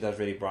 which actually does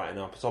really brighten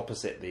up. It's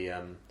opposite the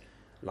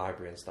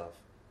library and stuff.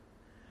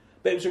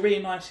 But it was a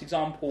really nice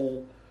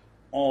example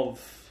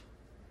of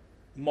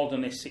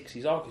modernist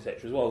 60s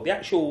architecture as well.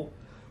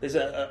 There's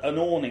an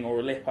awning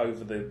or a lip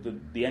over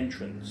the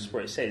entrance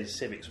where it says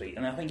Civic Suite,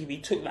 and I think if you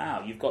took that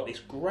out, you've got this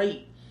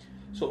great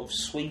sort of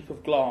sweep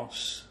of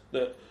glass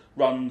that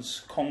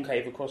runs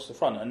concave across the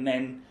front, and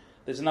then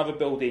there's another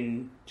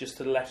building just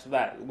to the left of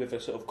that with a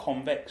sort of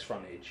convex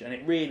frontage, and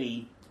it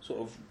really sort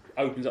of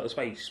opens up the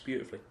space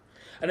beautifully.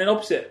 And then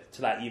opposite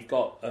to that, you've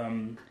got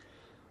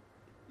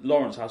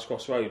Lawrence House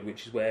Cross Road,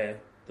 which is where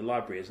the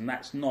library is, and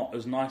that's not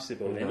as nice a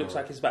building. No. It looks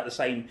like it's about the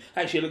same.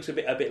 Actually, it looks a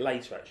bit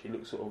later. Actually, it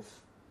looks sort of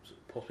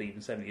possibly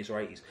even 70s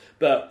or 80s,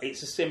 but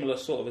it's a similar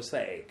sort of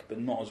aesthetic, but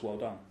not as well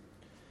done.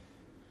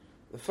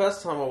 The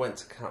first time I went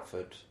to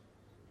Catford,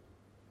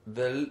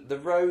 the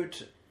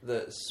road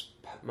that's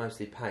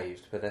mostly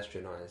paved,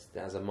 pedestrianised,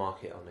 has a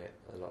market on it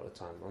a lot of the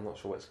time. I'm not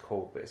sure what it's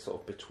called, but it's sort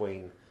of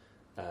between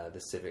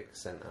the Civic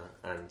Centre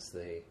and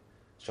the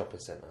shopping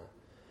centre.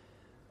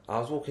 I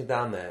was walking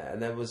down there,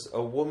 and there was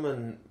a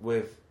woman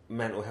with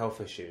mental health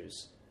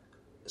issues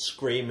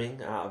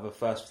screaming out of a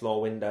first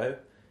floor window,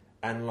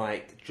 and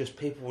like just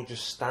people were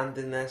just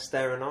standing there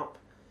staring up,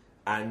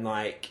 and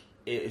like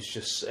it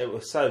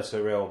was so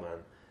surreal, man.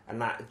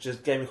 And that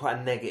just gave me quite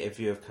a negative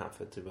view of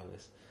Catford, to be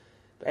honest.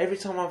 But every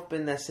time I've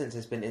been there since,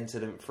 it's been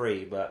incident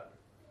free. But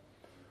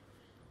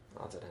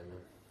I don't know, man.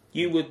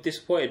 You were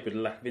disappointed with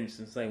the lack of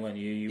incidents, weren't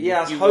you?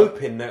 I was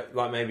hoping that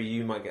like maybe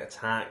you might get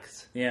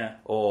attacked. Yeah.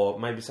 Or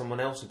maybe someone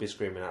else would be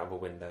screaming out of a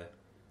window.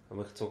 And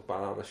we could talk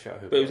about that on the show.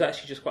 But it was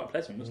actually just quite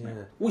pleasant, wasn't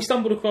it? We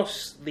stumbled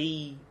across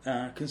the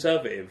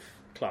Conservative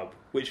Club,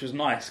 which was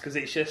nice, because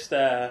it's just...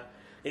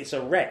 it's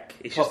a wreck.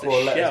 It's just a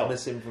shell.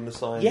 Missing from the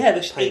sign. Yeah,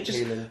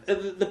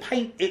 the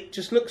paint, it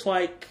just looks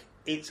like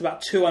it's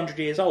about 200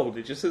 years old.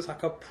 It just looks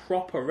like a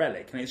proper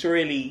relic. And it's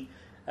really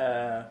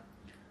a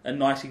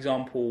nice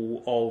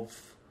example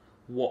of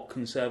what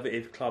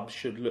conservative clubs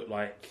should look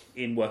like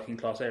in working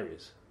class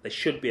areas. They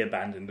should be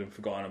abandoned and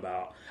forgotten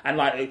about. And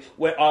like,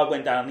 where I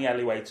went down the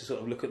alleyway to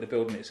sort of look at the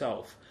building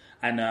itself,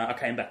 and I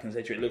came back and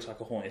said to you, it looks like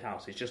a haunted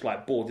house. It's just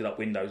like boarded up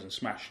windows and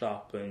smashed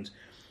up, and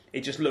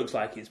it just looks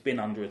like it's been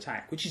under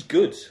attack, which is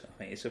good. I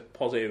think it's a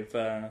positive,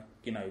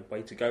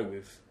 way to go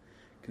with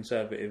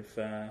conservative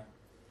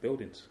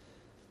buildings.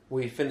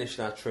 We finished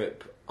our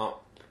trip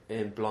up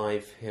in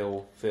Blythe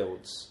Hill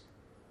Fields,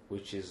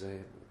 which is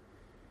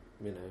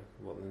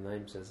what the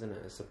name says, isn't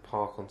it? It's a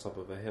park on top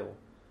of a hill.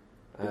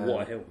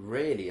 What a hill!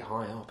 Really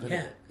high up, isn't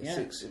it?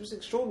 It was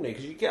extraordinary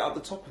because you get up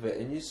the top of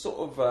it and you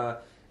sort of.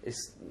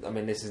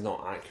 This is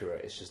not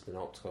accurate. It's just an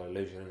optical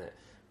illusion, isn't it?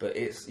 But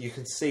you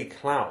can see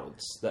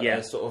clouds that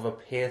are sort of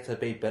appear to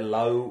be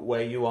below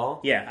where you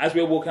are. Yeah, as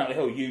we were walking up the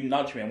hill, you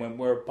nudged me and went,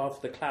 we're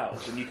above the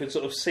clouds, and you could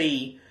sort of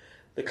see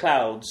the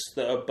clouds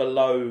that are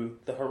below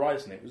the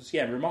horizon. It was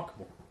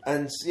remarkable.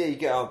 And you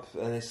get up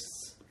and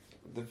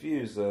the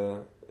views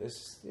are.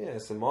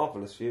 It's a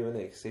marvellous view, isn't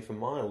it? You can see for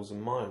miles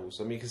and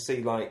miles. I mean, you can see,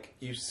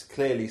 you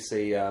clearly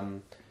see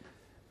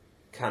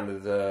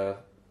Canada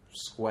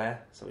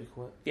Square, is that what you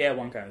call it? Yeah,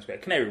 One Canada Square.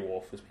 Canary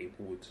Wharf, as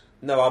people would...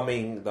 No, I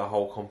mean the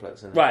whole complex,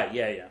 isn't it? Right,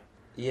 yeah.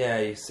 Yeah,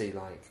 you see,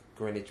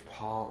 Greenwich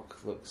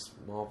Park looks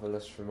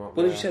marvellous from up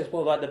there. Well, as you said,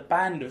 the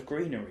band of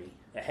greenery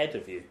ahead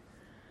of you,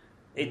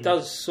 it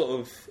does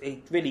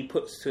it really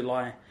puts to,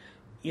 I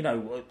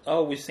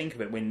always think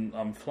of it when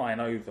I'm flying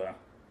over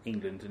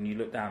England and you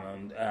look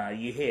down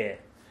and you hear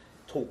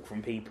talk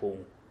from people,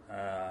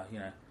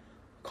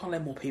 can't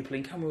let more people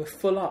in, can we? We're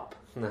full up.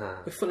 Nah.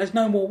 There's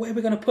no more. Where are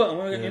we going to put them?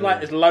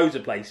 There's loads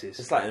of places.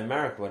 It's like in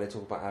America where they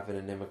talk about having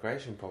an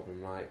immigration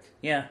problem.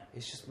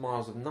 It's just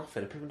miles of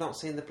nothing. People not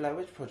seeing the Blair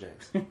Witch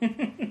Project.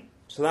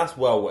 So that's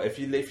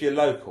if you're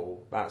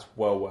local, that's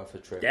well worth a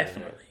trip.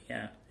 Definitely,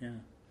 yeah.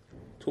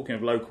 Talking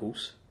of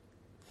locals,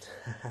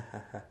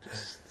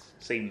 just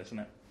seamless, isn't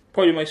it?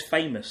 Probably the most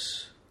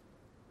famous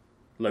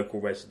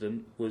local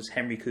resident was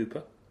Henry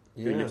Cooper,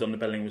 who lived on the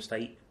Bellingham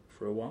estate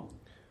for a while.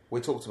 We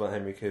talked about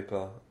Henry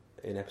Cooper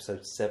in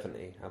episode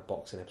 70, our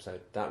boxing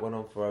episode. That went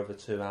on for over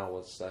 2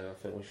 hours, so I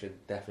think we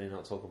should definitely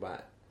not talk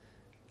about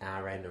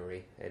our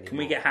Henry anymore. Can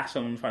we get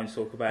Hassan on the phone to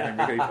talk about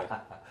Henry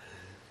Cooper?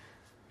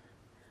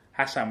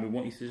 Hassan, we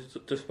want you to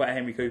talk about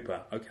Henry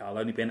Cooper. Okay, I'll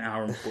only be an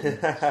hour and 40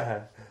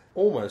 minutes.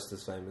 Almost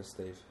as famous,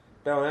 Steve.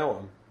 Ben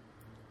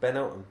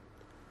Elton.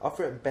 I've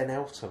written Ben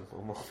Elton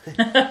on my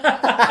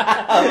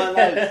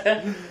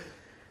notes.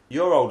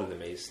 You're older than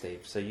me,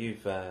 Steve, so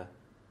you've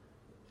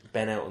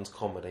Ben Elton's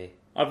comedy.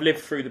 I've lived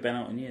through the Ben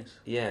Elton years.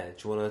 Yeah, do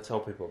you want to tell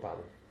people about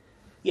them?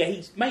 Yeah,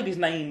 he's made his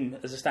name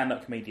as a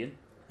stand-up comedian.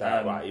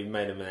 Right, you've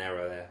made him an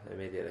error there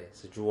immediately.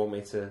 So do you want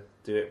me to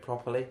do it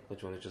properly, or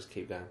do you want to just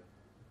keep going?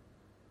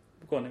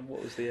 Go on then,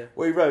 what was the...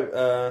 Well, he wrote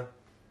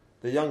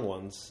The Young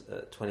Ones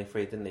at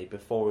 23, didn't he?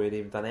 Before he'd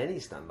even done any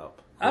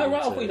stand-up. Oh,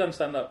 right, I thought he'd done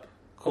stand-up.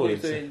 I thought he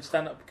was doing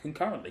stand-up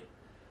concurrently.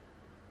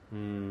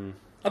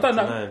 I don't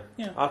know.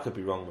 Yeah. I could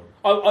be wrong,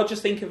 man. I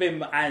just think of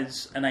him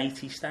as an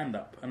 80s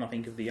stand-up, and I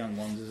think of The Young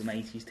Ones as an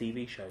 80s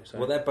TV show. So.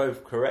 Well, they're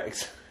both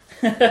correct.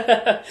 But do you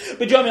know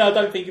what I mean? I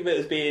don't think of it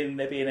as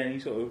there being any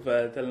sort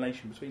of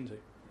delineation between the two.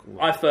 No.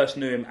 I first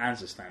knew him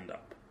as a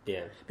stand-up.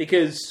 Yeah.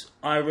 Because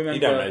I remember... You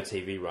don't know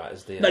TV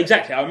writers, do you? No,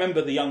 exactly. I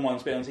remember The Young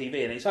Ones being on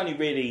TV, and it's only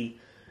really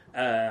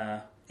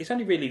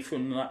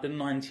from the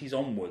 90s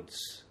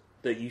onwards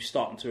that you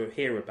start to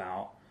hear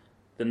about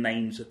the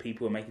names of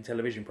people who are making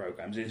television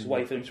programmes. It's a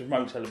way for them to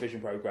promote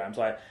television programmes.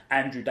 Like,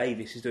 Andrew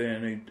Davis is doing a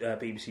new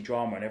BBC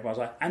drama, and everyone's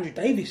like, Andrew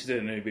Davis is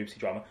doing a new BBC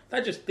drama.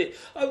 That just did...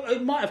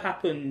 it might have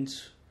happened...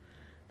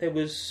 There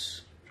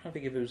was... I'm trying to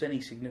think if there was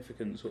any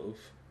significant sort of...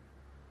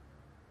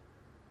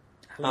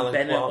 Alan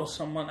Bennett Clark. Or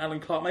someone, Alan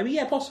Clark, maybe,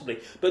 yeah, possibly,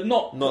 but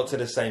not to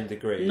the same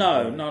degree.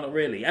 No, not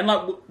really. And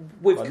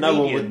with comedians,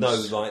 no one would know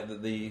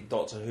that the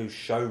Doctor Who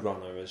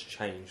showrunner has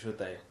changed, would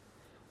they?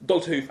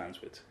 Doctor Who fans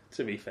would,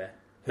 to be fair.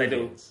 They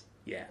do.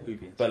 Yeah,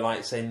 Whovians.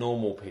 But say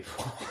normal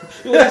people.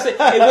 Well, that's it.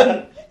 It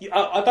wouldn't.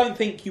 I don't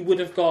think you would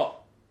have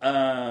got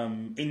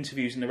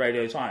interviews in the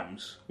Radio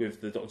Times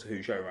with the Doctor Who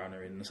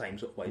showrunner in the same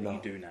sort of way that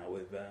you do now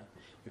with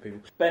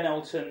people. Ben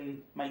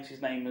Elton makes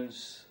his name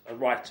as a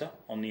writer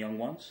on The Young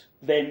Ones,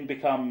 then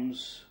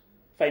becomes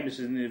famous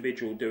as an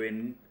individual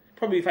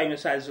probably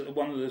famous as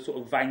one of the sort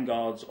of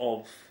vanguards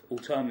of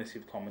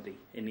alternative comedy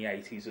in the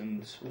 80s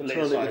and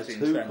politicising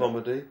stand-up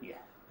comedy. Yeah.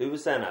 Who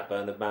was saying that?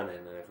 Bernard Manning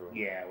and everyone.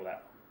 Yeah, well,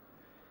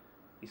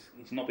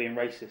 he's not being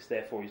racist,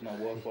 therefore he's not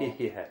worthwhile.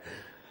 Yeah.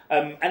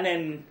 And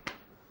then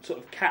sort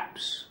of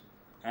caps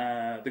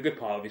the good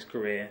part of his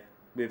career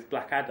with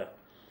Blackadder.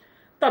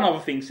 Done other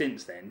things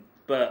since then,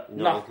 but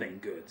nothing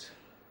good.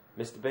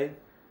 Mr. Bean?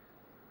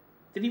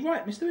 Did he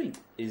write Mr. Bean?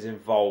 He's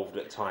involved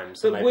at times.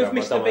 So but with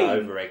Mr.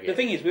 Bean, the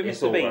thing is with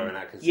Mr. Bean,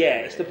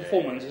 it's the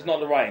performance, it's not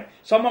the writing.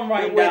 Someone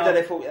writing down. That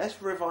they thought,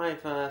 let's revive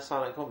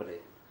silent comedy.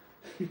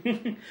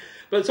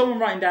 But someone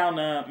writing down,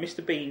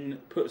 Mr. Bean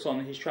puts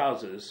on his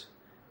trousers,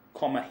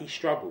 comma, he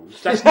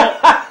struggles. That's not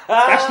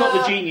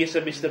the genius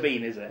of Mr.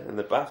 Bean, is it? And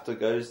the BAFTA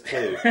goes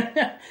too.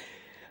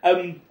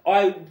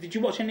 Did you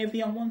watch any of the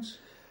young ones?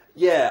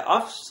 Yeah,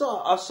 I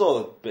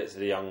saw bits of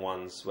the young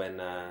ones when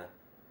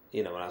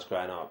when I was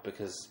growing up,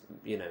 because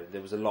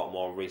there was a lot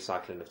more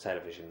recycling of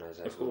television those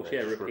days. Of course,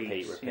 yeah,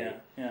 repeat.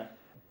 Yeah.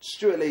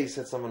 Stuart Lee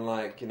said something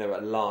like,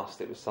 at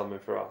last it was something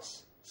for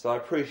us. So I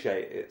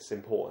appreciate its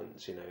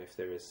importance, if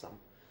there is some.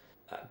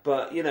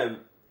 But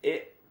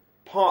it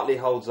partly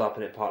holds up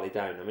and it partly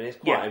don't. I mean, it's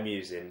quite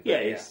amusing.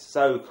 But it's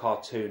so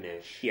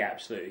cartoonish. Yeah,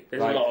 absolutely.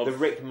 There's like a lot of the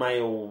Rick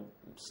Mayall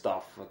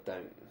stuff. I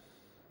don't.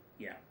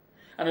 Yeah,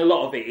 and a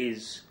lot of it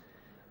is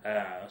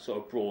sort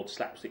of broad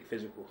slapstick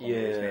physical comedy,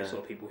 isn't it?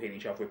 Sort of people hitting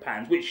each other with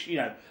pans, which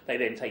they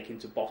then take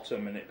into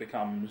bottom, and it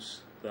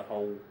becomes the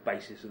whole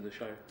basis of the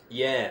show.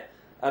 Yeah,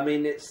 I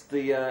mean it's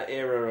the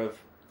era of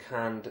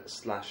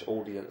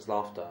canned/audience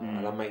laughter,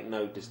 and I make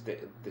won't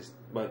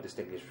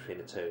distinguish between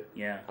the two.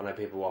 Yeah, I know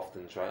people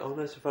often try,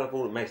 it's a fellow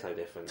ball. It makes no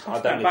difference. Tough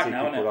I don't need to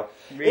now, people.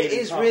 It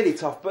is tough. really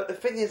tough. But the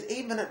thing is,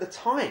 even at the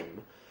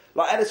time,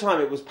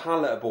 it was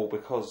palatable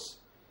because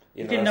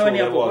you didn't know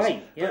any other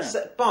way. Yeah.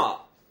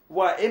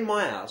 But in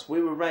my house,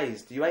 we were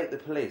raised. You ate the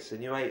police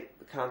and you ate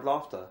the canned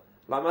laughter.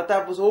 Like my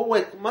dad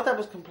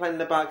was complaining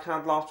about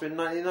canned laughter in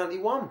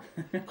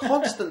 1991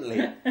 constantly.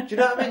 Do you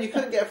know what I mean? You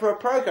couldn't get through a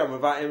program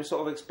without him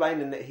sort of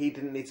explaining that he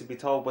didn't need to be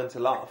told when to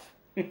laugh.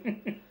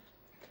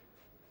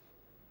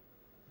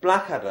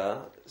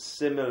 Blackadder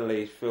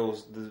similarly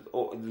feels the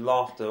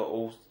laughter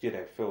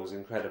feels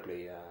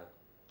incredibly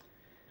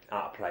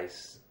out of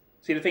place.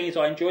 See, the thing is,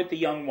 I enjoyed the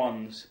young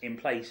ones in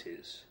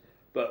places,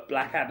 but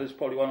Blackadder's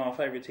probably one of my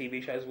favourite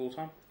TV shows of all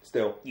time.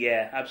 Still,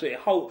 yeah, absolutely.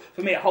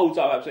 For me, it holds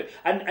up absolutely,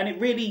 and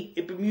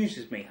it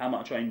bemuses me how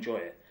much I enjoy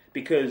it,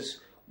 because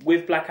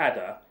with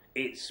Blackadder,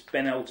 it's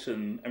Ben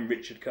Elton and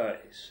Richard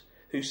Curtis,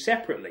 who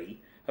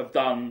separately have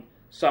done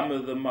some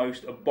of the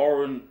most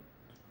abhorrent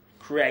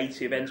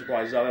creative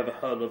enterprises I've ever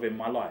heard of in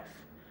my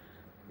life.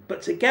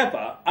 But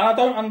together, and I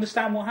don't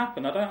understand what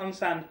happened. I don't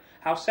understand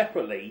how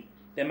separately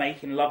they're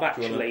making Love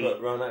Actually. Do you want to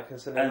put Rowan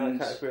Atkinson in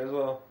that category as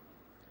well?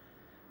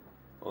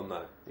 Or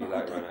no? You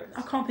like Rowan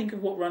Atkinson? I can't think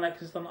of what Rowan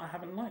Atkinson's done that I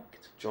haven't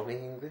liked. Johnny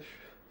English?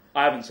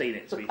 I haven't seen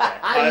it, to be fair.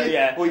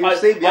 Well, you've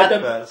seen the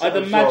adverts. I'd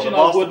imagine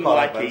I wouldn't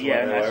like it.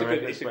 Yeah,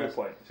 it's a good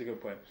point. It's a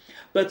good point.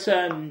 But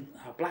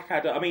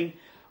Blackadder, I mean,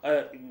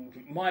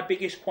 my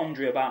biggest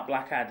quandary about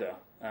Blackadder,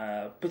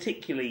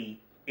 particularly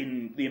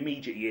in the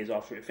immediate years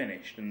after it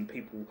finished, and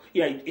people,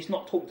 it's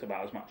not talked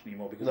about as much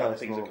anymore because other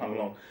things have come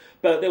along.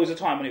 But there was a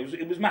time when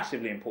it was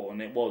massively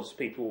important. It was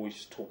people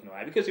always talking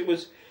about it because it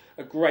was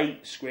a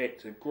great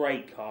script, a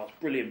great cast,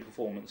 brilliant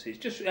performances,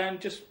 just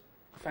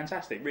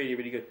fantastic, really,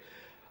 really good.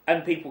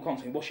 And people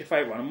constantly, what's your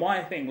favourite one? And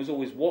my thing was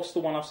always, what's the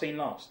one I've seen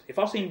last? If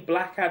I've seen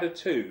Blackadder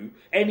 2,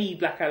 any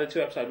Blackadder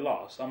 2 episode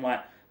last, I'm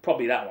like,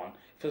 probably that one.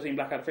 If I've seen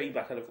Blackadder 3,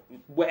 Blackadder,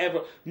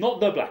 whatever,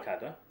 not the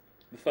Blackadder,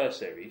 the first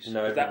series.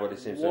 No, everybody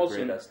seems to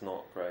agree that's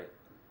not great.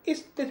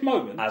 There's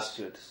moments. As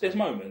good. There's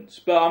moments.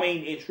 But I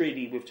mean, it's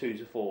really with 2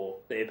 to 4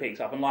 that it picks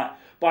up. And like,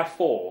 by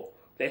 4,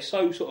 they're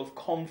so sort of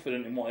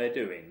confident in what they're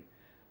doing,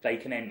 they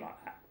can end like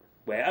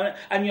that.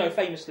 And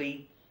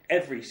famously,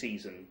 every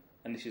season,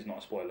 and this is not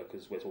a spoiler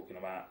because we're talking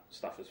about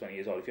stuff that's 20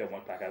 years old. If you haven't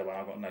watched Blackadder,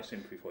 I've got no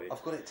sympathy for you.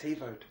 I've got it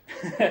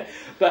TiVo'd.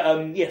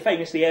 But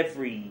famously,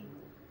 every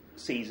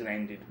season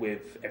ended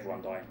with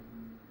everyone dying.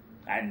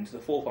 And the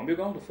fourth one, we were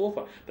going, the fourth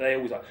one, but they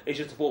always like. It's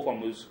just the fourth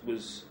one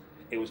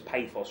was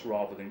pathos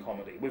rather than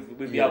comedy.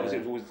 With the others,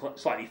 it was always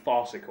slightly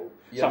farcical.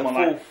 Someone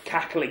like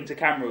cackling to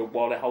camera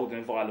while they're holding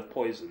a vial of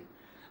poison,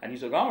 and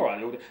you're like, all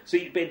right. So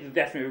you bit the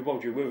definitely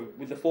revolved you.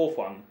 With the fourth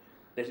one,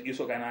 you're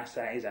sort of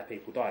going, is that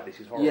people died? This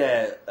is horrible.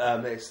 Yeah,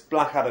 it's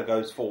Blackadder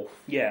goes fourth.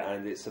 Yeah,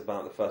 and it's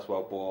about the First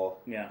World War.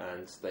 Yeah,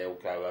 and they all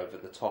go over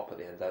the top at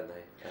the end, don't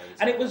they?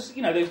 And it was,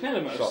 there's an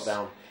element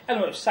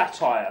of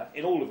satire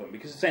in all of them,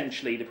 because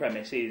essentially the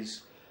premise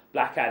is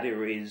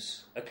Blackadder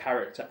is a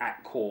character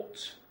at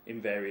court in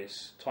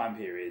various time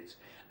periods,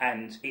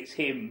 and it's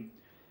him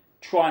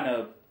trying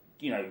to,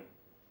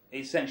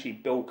 it's essentially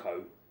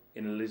Bilko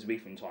in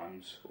Elizabethan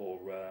times or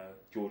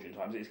Georgian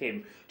times. It's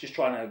him just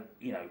trying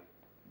to,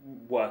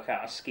 work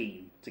out a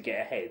scheme to get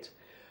ahead.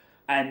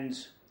 And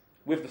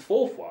with the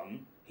fourth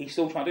one, he's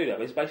still trying to do that,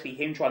 but it's basically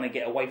him trying to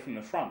get away from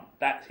the front.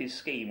 That's his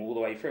scheme all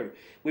the way through.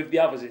 With the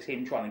others, it's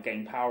him trying to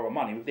gain power or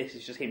money. With this,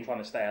 it's just him trying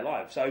to stay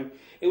alive. So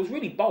it was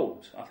really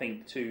bold, I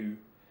think, to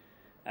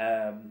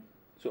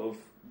sort of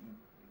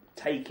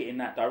take it in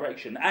that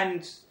direction.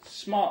 And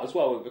smart as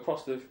well,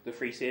 across the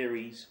 3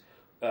 series,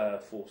 4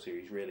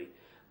 series really.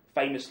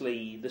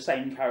 Famously, the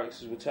same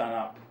characters would turn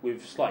up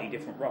with slightly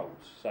different roles.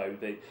 So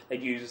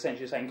they'd use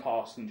essentially the same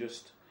cast and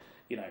just,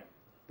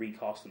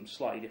 recast them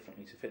slightly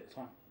differently to fit the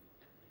time.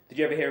 Did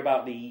you ever hear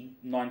about the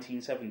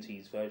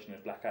 1970s version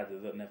of Blackadder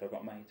that never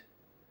got made?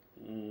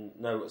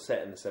 No, it's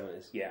set in the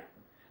 70s. Yeah.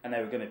 And they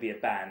were going to be a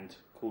band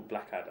called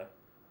Blackadder.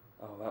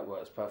 Oh, that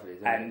works perfectly,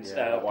 doesn't And it?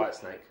 Yeah,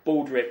 Whitesnake.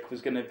 Bald Rick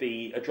was going to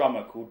be a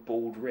drummer called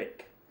Bald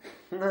Rick.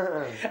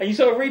 And you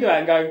sort of read about it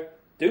and go,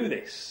 do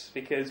this.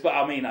 Because, but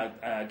I mean,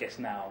 I guess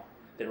now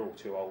they're all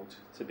too old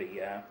to be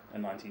a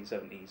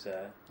 1970s...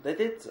 They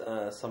did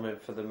something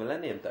for the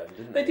Millennium Dome,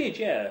 didn't They they? did,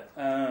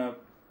 yeah.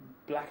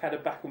 Blackadder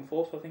Back and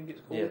Forth, I think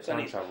it's called. Yeah, time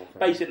and it's travel thing.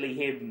 basically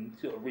him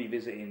sort of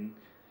revisiting...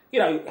 You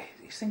know,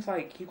 it's things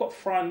like, you've got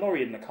Fry and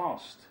Laurie in the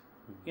cast.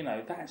 You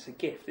know, that's a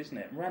gift, isn't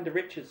it? Miranda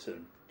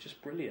Richardson,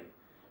 just brilliant.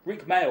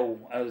 Rick Mayall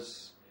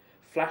as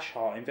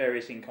Flashheart in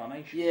various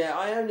incarnations. Yeah,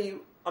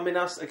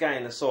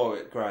 I saw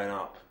it growing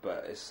up,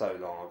 but it's so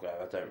long ago,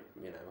 I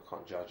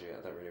can't judge it,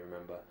 I don't really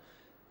remember.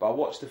 But I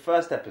watched the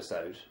first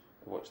episode,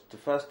 I watched the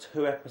first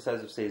 2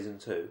 episodes of season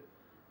 2,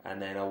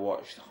 and then I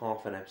watched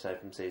half an episode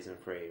from season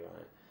 3,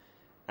 right?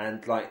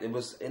 And, like, it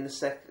was in the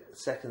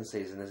second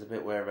season, there's a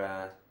bit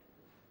where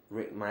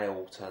Rick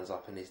Mayall turns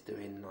up and he's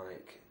doing,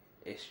 like...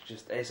 It's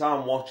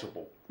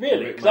unwatchable.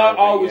 Really? Because I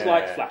always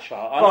liked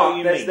Flashheart. I know what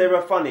you mean. There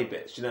are funny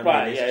bits, you know what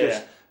I mean?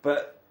 Yeah.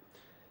 But,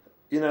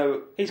 you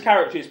know... His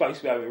character is supposed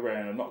to be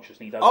overbearing and obnoxious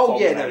and he does...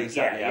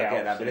 Exactly, I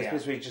get that. But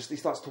it's where he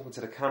starts talking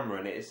to the camera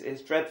and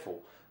it's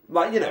dreadful.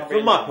 Like,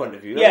 from my point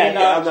of view. I'm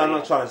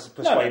not trying to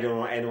persuade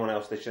anyone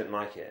else they shouldn't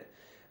like it.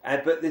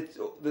 But it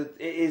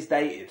is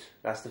dated.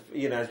 That's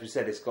as we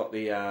said, it's got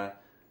the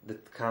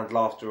canned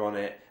laughter on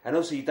it. And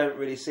also you don't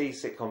really see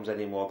sitcoms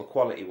anymore, the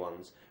quality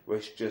ones, where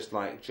it's just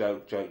like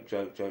joke. Do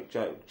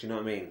you know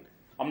what I mean?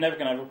 I'm never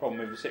going to have a problem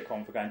with a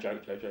sitcom for going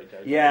joke.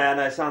 Yeah,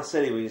 no, it sounds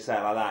silly when you say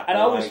it like that. And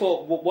I always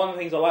thought, one of the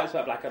things I liked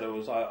about Blackadder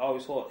was I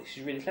always thought this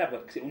is really clever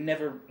because it will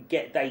never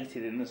get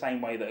dated in the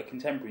same way that a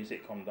contemporary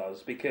sitcom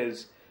does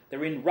because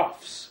they're in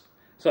roughs.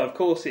 So of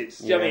course it's,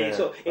 do you know what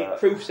I mean? It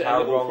proves it a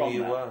little from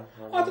that. Were.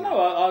 I don't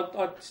know,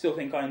 I still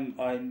think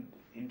I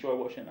enjoy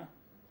watching it now.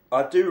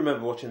 I do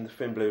remember watching The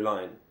Thin Blue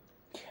Line.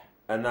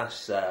 And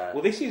that's...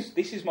 Well, this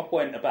is my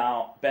point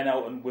about Ben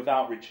Elton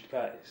without Richard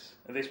Curtis.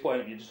 At this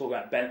point, you're just talking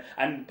about Ben...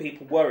 And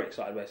people were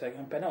excited by it, saying,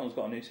 Ben Elton's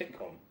got a new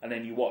sitcom. And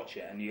then you watch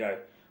it and you go,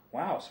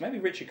 wow, so maybe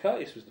Richard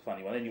Curtis was the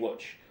funny one. Then you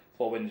watch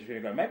Four Windows and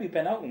you go, maybe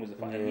Ben Elton was the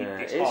funny one. Yeah.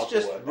 It's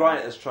just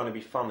writers trying to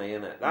be funny,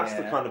 isn't it? That's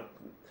the kind of...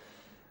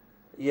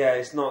 Yeah,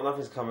 it's not...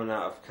 Nothing's coming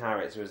out of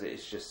character, is it?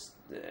 It's just...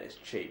 It's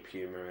cheap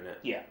humour, isn't it?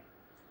 Yeah.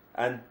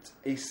 And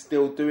he's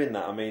still doing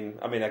that. I mean,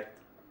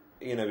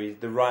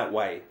 The Right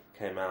Way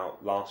came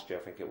out last year,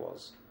 I think it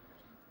was,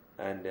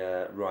 and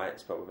right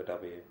spelled with a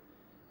W.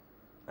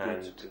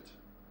 And good.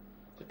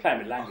 They're playing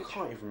with language. I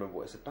can't even remember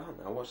what it's about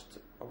now. I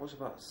watched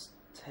about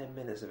 10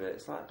 minutes of it.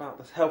 It's like about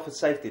the health and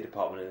safety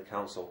department in the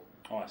council.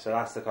 Oh, so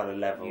that's the kind of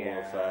level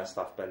of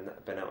stuff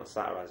Ben Elton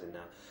satirising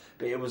now.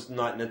 But it was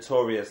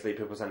notoriously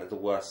people saying it's the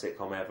worst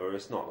sitcom ever.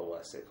 It's not the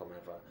worst sitcom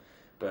ever,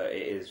 but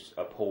it is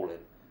appalling.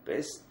 But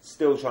it's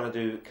still trying to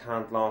do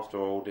canned laughter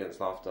or audience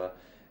laughter.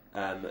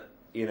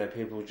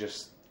 People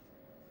just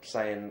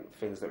saying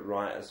things that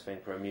writers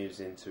think are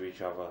amusing to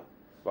each other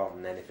rather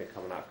than anything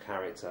coming out of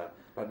character.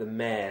 Like the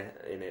mayor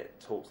in it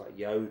talks like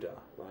Yoda,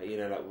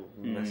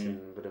 messing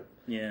with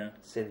the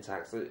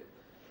syntax.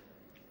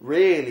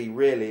 Really,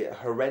 really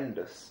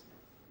horrendous.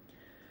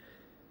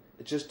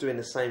 Just doing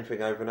the same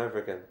thing over and over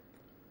again.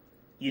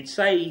 You'd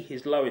say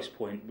his lowest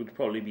point would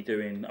probably be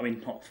doing,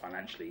 not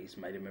financially, he's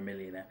made him a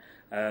millionaire,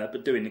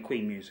 but doing the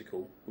Queen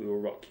musical, We Will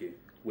Rock You,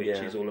 which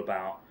is all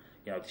about,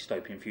 a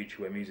dystopian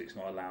future where music's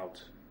not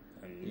allowed.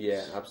 And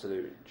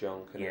absolute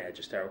junk.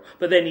 Just terrible.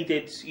 But then he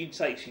did, you'd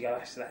say,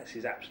 that's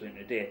his absolute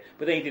nadir.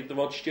 But then he did the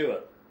Rod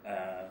Stewart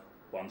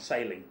one,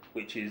 Sailing,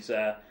 which is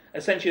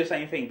essentially the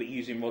same thing, but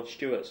using Rod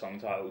Stewart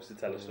song titles to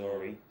tell a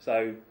story.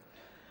 So,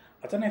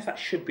 I don't know if that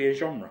should be a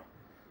genre.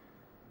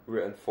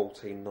 Written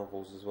 14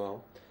 novels as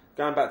well.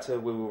 Going back to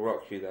We Will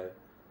Rock You, though.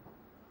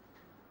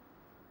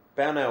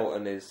 Ben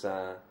Elton is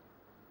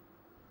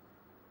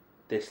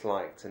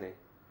disliked, isn't he?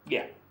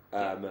 Yeah.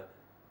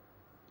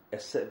 A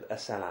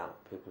sellout,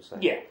 people say.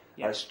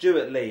 Yeah.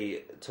 Stuart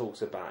Lee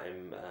talks about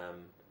him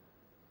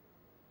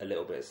a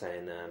little bit,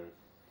 saying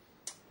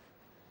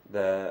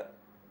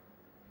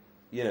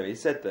he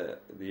said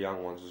that The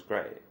Young Ones was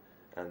great,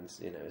 and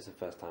it was the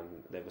first time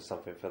there was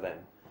something for them.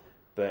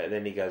 But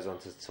then he goes on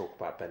to talk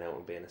about Ben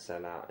Elton being a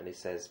sellout, and he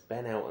says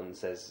Ben Elton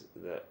says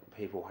that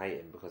people hate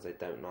him because they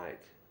don't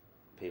like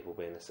people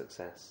being a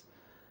success,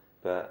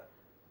 but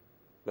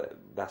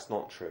that's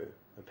not true.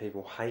 And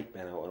people hate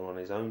Ben Elton on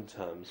his own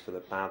terms for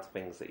the bad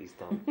things that he's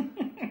done.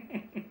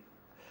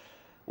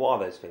 What are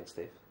those things,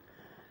 Steve?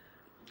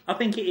 I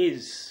think it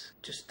is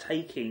just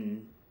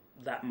taking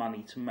that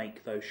money to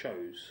make those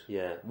shows.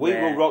 Yeah. We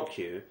Will Rock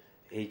You,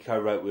 he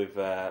co-wrote with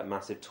a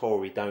massive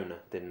Tory donor,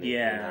 didn't he?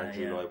 Yeah.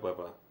 Andrew Lloyd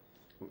Webber.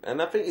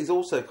 And I think he's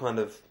also kind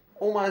of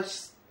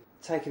almost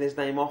taken his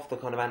name off the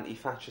kind of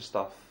anti-Thatcher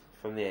stuff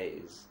from the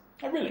 80s.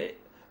 Oh, really?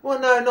 Well,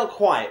 no, not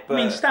quite.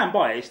 But Stand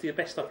By It, it's the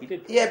best stuff he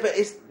did. Yeah, but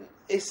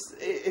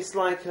it's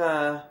like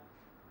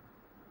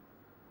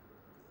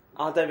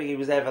I don't think he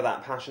was ever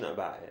that passionate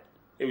about it.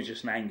 It was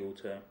just an angle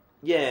to...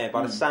 Yeah,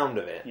 by the sound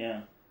of it.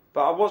 Yeah.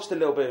 But I watched a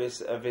little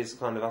bit of his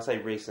kind of, I say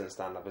recent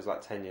stand-up. He was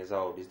like 10 years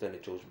old. He's doing a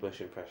George Bush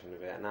impression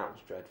of it, and that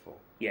was dreadful.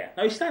 Yeah.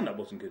 No, his stand-up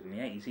wasn't good in the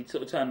 80s. He'd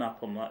sort of turn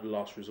up on like The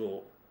Last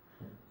Resort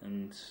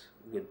and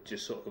would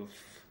just sort of...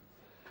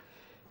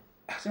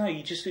 I don't know,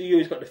 you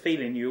always got the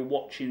feeling you were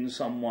watching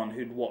someone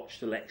who'd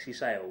watched Alexei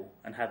Sayle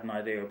and had an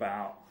idea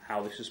about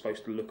how this was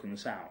supposed to look and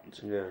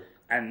sound. Yeah.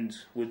 And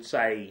would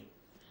say,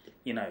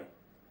 you know,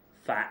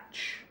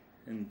 Thatch...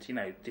 and, you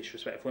know,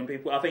 disrespectful. And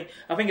people, I think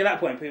at that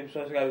point people are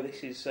supposed to go,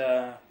 this is,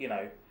 you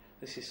know,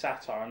 this is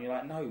satire. And you're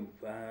like, no,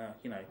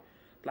 you know,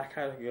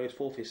 Blackadder Goes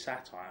Forth is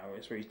satire.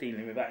 It's where he's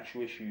dealing with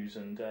actual issues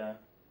and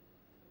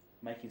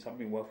making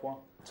something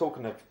worthwhile.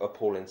 Talking of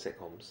appalling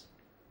sitcoms,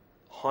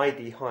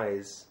 Heidi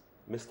High's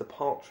Mr.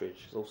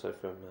 Partridge is also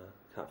from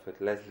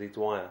Catford. Leslie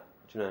Dwyer.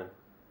 Do you know him?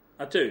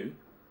 I do.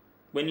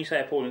 When you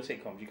say appalling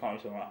sitcoms, you can't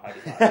be talking about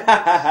Heidi.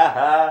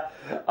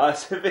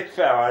 To be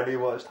fair, I only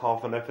watched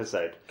half an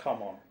episode.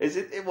 Come on. Is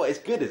it? What? It's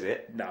good, is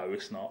it? No,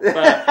 it's not.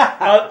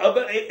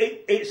 But,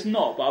 it's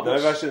not. But no,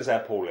 I shouldn't say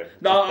appalling.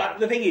 No,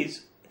 the thing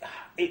is...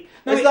 it's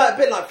like a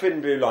bit like Thin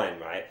Blue Line,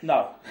 right?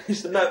 No.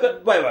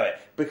 But wait.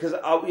 Because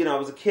I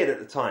was a kid at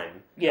the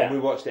time, yeah. and we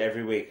watched it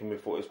every week, and we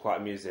thought it was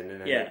quite amusing,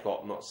 and then it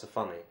got not so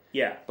funny.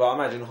 Yeah. But I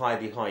imagine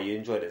Heidi High, you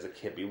enjoyed it as a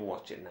kid, but you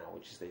watch it now,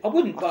 which is the... I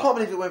wouldn't. I can't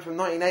believe it went from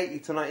 1980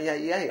 to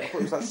 1988. I thought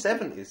it was like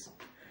 70s.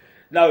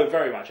 No,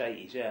 very much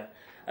 80s. Yeah.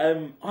 I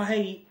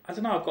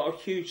don't know. I've got a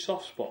huge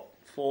soft spot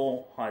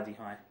for Heidi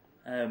High,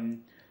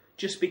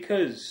 just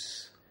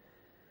because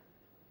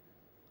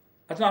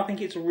I don't know. I think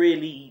it's a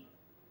really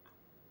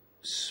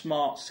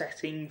smart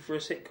setting for a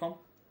sitcom.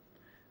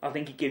 I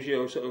think it gives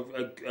you a sort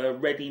of a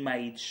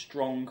ready-made,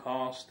 strong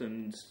cast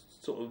and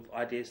sort of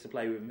ideas to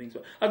play with and things.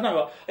 I don't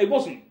know. It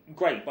wasn't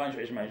great by any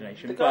stretch of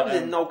imagination. The guy was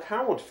in Noel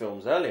Coward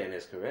films early in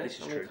his career. This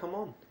is true. Come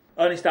on.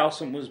 Ernest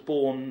Dowson was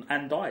born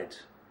and died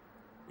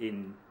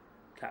in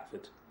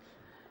Catford.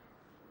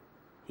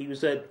 He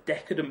was a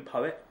decadent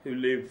poet who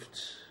lived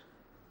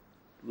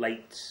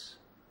late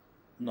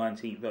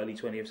 19th, early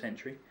 20th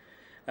century.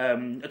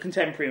 A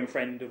contemporary and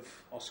friend of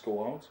Oscar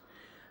Wilde.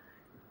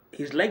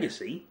 His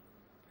legacy,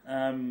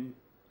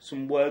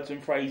 some words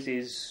and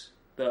phrases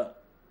that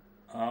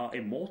are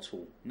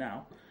immortal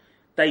now.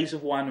 Days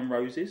of Wine and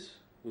Roses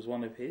was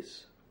one of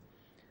his.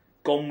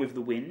 Gone with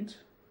the Wind,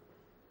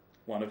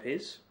 one of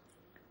his.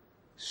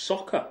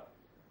 Soccer,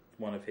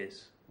 one of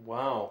his.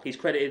 Wow. He's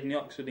credited in the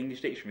Oxford English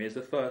Dictionary as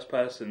the first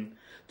person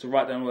to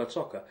write down the word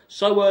soccer.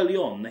 So early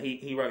on,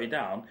 he wrote it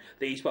down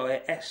that he spelled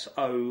it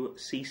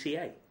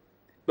S-O-C-C-A.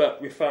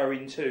 But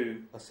referring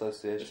to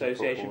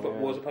association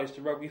football as opposed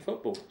to rugby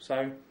football.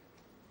 So,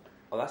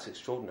 that's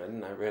extraordinary. I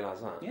didn't realise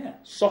that. Yeah,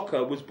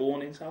 Soccer was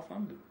born in South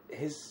London.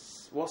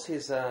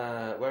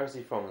 Where is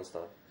he from and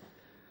stuff?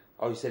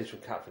 Oh, you said he's from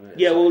Catford, isn't it?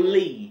 Yeah, well,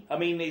 Lee. I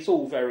mean, it's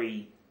all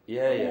very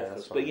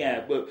that's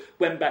fine, but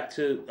went back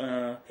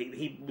to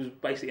he was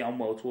basically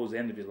unwell towards the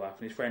end of his life,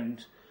 and his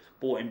friend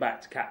brought him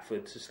back to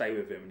Catford to stay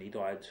with him, and he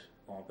died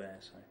while there.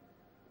 So,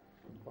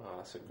 wow,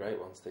 that's a great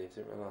one, Steve.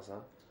 Didn't realise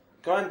that.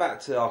 Going back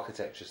to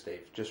architecture,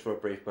 Steve, just for a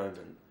brief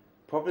moment.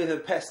 Probably the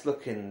best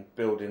looking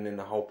building in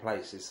the whole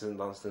place is St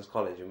Dunstan's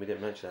College, and we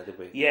didn't mention that, did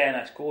we? Yeah, and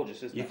that's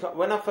gorgeous, isn't it?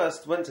 When I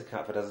first went to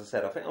Catford, as I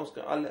said, I think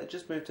I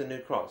just moved to New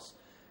Cross.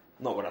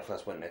 Not when I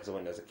first went there, because I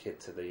went as a kid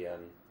to the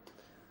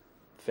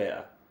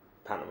theatre,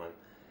 pantomime.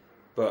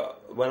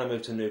 But when I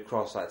moved to New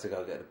Cross, I had to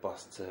go get the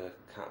bus to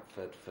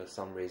Catford for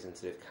some reason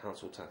to do with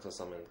council tax or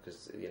something,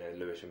 because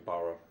Lewisham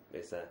Borough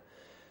is there.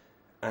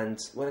 And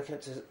when I came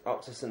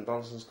up to St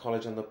Dunstan's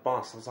College on the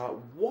bus, I was like,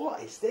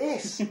 what is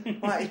this?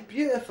 It's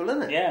beautiful,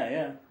 isn't it?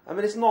 Yeah. I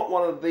mean, it's not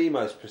one of the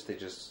most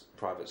prestigious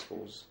private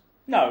schools.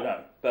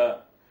 No,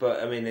 but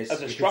I mean, you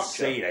can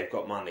see they've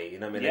got money, you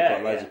know what I mean? They've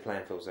got loads of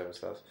playing fields there and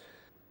stuff.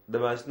 The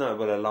most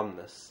notable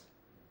alumnus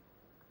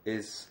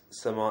is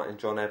Sir Martin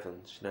John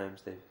Evans. You know him,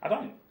 Steve? I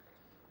don't.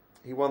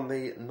 He won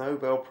the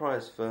Nobel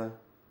Prize for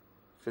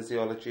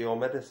Physiology or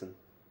Medicine.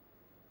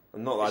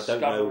 And not that I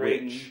don't know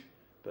which,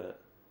 but...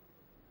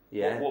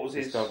 Yeah, what was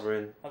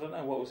discovering... I don't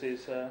know, what was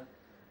his...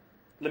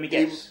 let me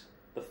guess.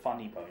 The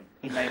funny bone.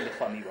 He named the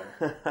funny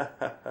bone.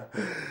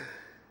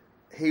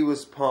 He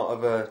was part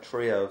of a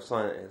trio of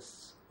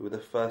scientists who were the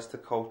first to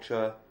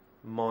culture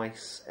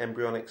mice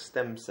embryonic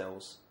stem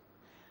cells.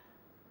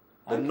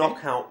 The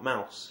knockout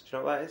mouse. Do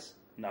you know what that is?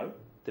 No.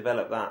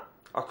 Developed that.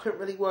 I couldn't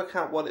really work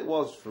out what it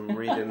was from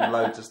reading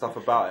loads of stuff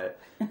about it.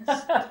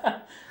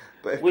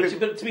 But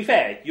to be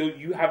fair,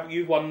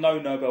 you've won no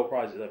Nobel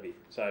Prizes, have you?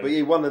 But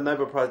he won the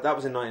Nobel Prize. That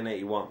was in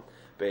 1981.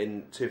 But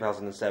in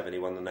 2007, he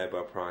won the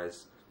Nobel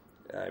Prize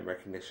in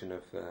recognition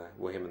of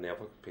him and the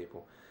other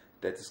people,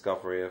 their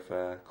discovery of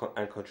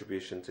and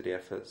contribution to the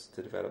efforts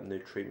to develop new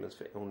treatments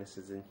for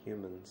illnesses in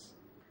humans.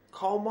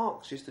 Karl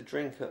Marx used to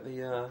drink at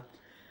the.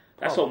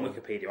 That's on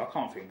Wikipedia. I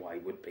can't think why he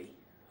would be.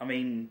 I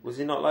mean, was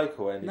he not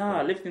local? Or anything? No,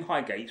 I lived in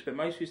Highgate, but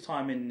most of his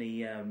time in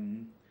the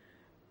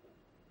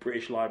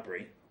British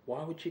Library.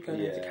 Why would you go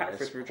to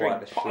Catford for a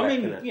drink? I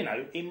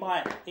mean, he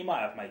might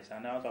have mates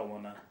down there. I don't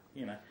want to.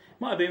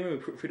 Might have been when we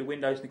put through the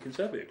windows in the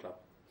Conservative Club.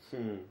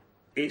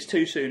 It's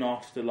too soon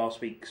after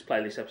last week's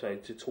playlist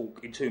episode to talk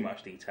in too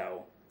much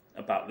detail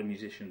about the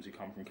musicians who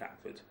come from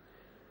Catford.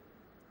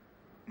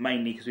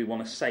 Mainly because we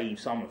want to save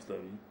some of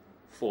them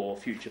for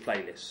future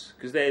playlists.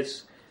 Because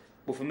there's,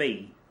 well, for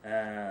me,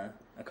 a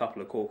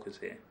couple of corkers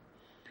here.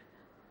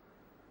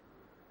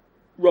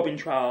 Robin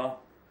Trower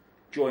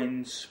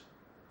joins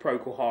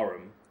Procol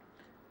Harum,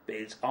 but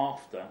it's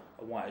after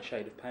A Whiter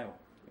Shade of Pale,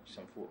 which is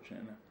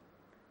unfortunate, isn't it?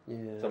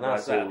 Yeah, So and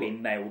that's that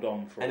been nailed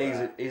on for. And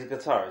he's a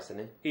guitarist, isn't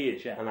he? He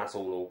is, yeah. And that's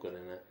all organ,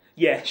 isn't it?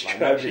 Yeah, like,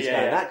 nobody's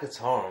going, that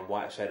guitar on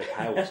White Shade of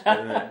Pale was good,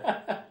 isn't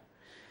it?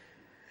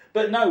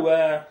 But no,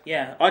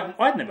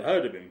 I'd never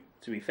heard of him,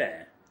 to be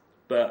fair.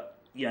 But,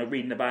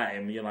 reading about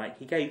him, you're like,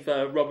 he gave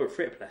Robert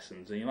Fripp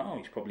lessons, and you're like, oh,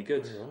 he's probably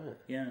good. Oh, right.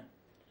 Yeah.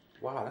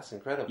 Wow, that's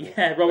incredible.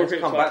 Yeah, Robert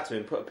Fripp. Let's come back to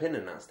him, put a pin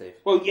in that, Steve.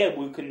 Well, yeah,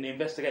 we can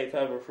investigate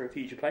further for a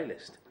future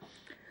playlist.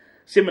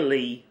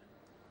 Similarly,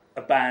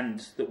 a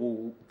band that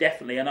will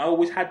definitely, and I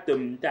always had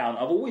them down,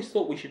 I've always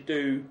thought we should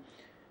do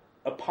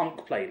a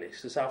punk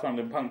playlist, a South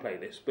London punk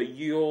playlist, but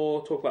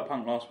your talk about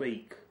punk last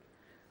week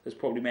has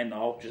probably meant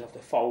I'll just have to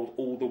fold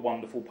all the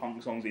wonderful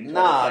punk songs into a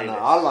playlist. No,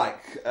 I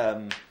like...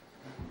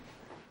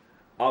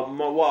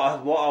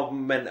 what I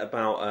meant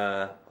about...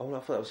 I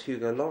thought that was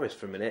Hugo Lloris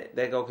for a minute.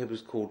 Their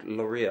goalkeeper's called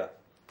Loria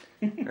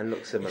and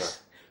looks similar.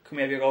 Can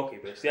we have your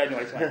goalkeeper? It's the only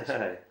way to make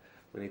this.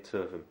 We need two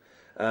of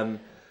them.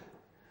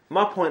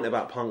 My point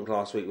about punk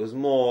last week was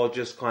more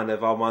just kind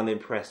of I'm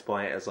unimpressed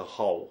by it as a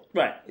whole.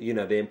 Right.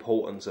 The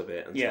importance of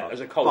it and stuff. As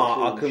a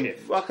cultural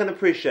shift. I can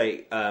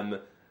appreciate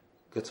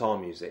guitar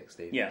music,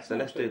 Steve. Yeah, so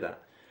let's do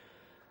that.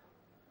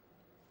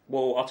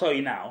 Well, I'll tell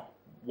you now,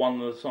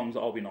 one of the songs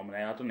that I'll be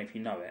nominating, I don't know if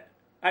you know it.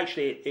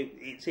 Actually,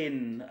 it's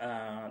in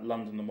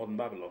London, the Modern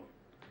Babylon.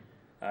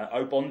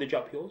 Oh Bondage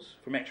Up Yours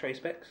from X-Ray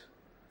Specs.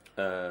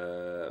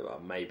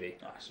 Maybe.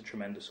 Oh, that's a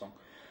tremendous song.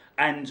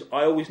 And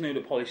I always knew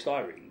that Polly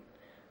Styrene,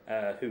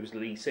 who was the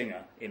lead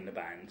singer in the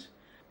band,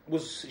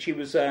 was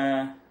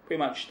pretty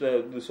much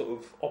the sort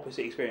of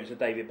opposite experience of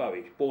David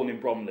Bowie. Born in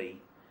Bromley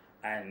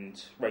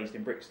and raised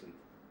in Brixton.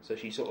 So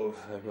she sort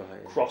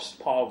of crossed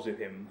paths with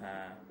him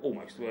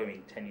almost,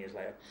 10 years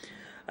later.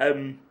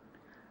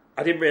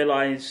 I didn't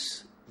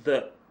realise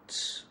that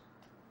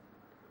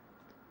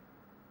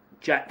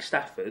Jack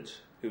Stafford,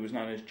 who was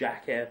known as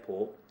Jack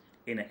Airport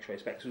in X-Ray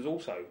Specs, was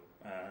also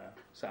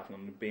South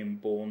London, being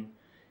born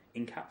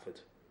in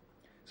Catford.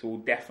 So we'll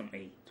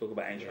definitely talk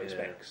about X-Ray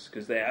Specs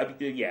because they're, as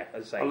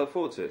I say, I look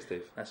forward to it,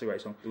 Steve. That's a great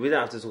song. We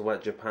don't have to talk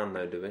about Japan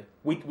though, do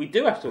we? We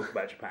do have to talk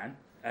about Japan,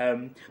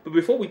 but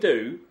before we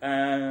do,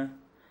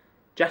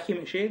 Jackie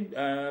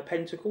McShane,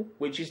 Pentacle,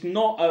 which is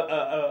not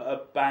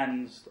a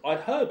band I'd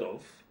heard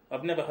of.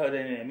 I've never heard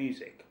any of their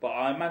music, but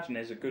I imagine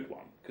there's a good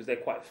one because they're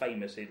quite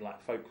famous in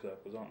like folk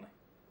circles, aren't they?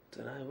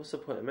 Don't know. What's the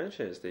point of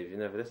mentioning it, Steve? You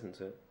never listened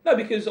to it. No,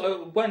 because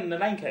when the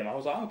name came, I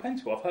was like, "Oh,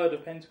 Pentacle! I've heard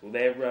of Pentacle.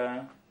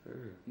 They're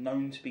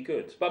known to be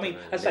good." But I mean,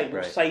 I say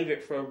we'll save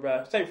it for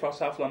our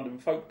South London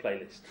folk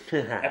playlist,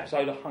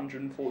 episode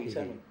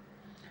 147.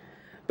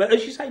 But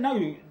as you say,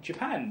 no,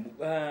 Japan,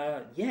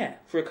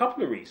 for a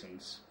couple of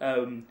reasons.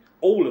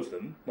 All of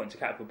them went to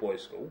Catford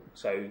Boys School,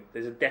 so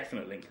there's a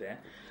definite link there.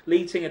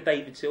 Lead singer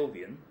David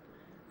Sylvian,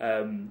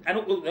 and they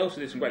also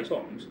did some great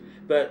songs,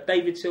 but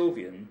David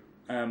Sylvian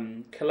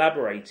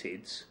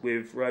collaborated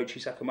with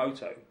Ryoichi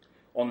Sakamoto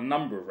on a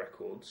number of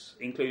records,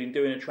 including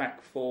doing a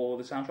track for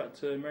the soundtrack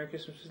to Merry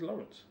Christmas, Mr.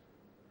 Lawrence.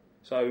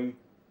 So,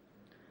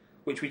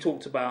 which we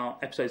talked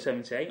about, episode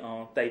 78,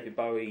 our David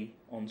Bowie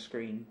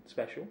on-screen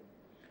special.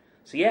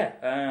 So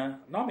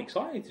I'm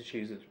excited to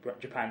choose a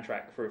Japan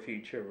track for a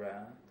future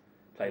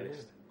playlist.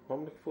 Yeah. Well,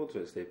 I'm looking forward to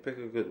it, Steve. Pick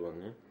a good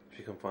one, if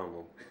you can find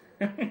one.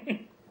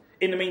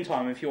 In the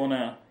meantime, if you want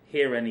to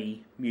hear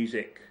any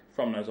music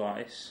from those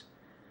artists,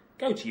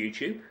 go to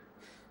YouTube.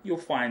 You'll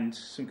find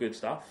some good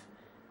stuff.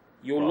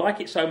 You'll like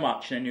it so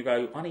much, and then you'll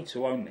go, I need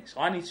to own this.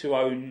 I need to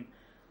own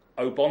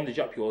Oh Bondage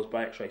Up Yours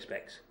by X-Ray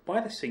Specs. Buy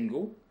the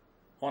single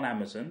on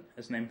Amazon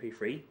as an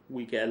MP3.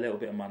 We get a little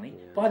bit of money.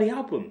 Yeah. Buy the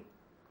album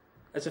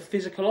as a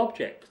physical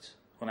object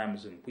on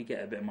Amazon. We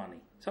get a bit of money.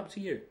 It's up to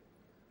you.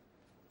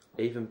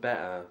 Even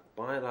better,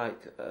 buy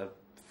like a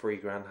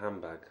 £3,000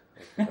 handbag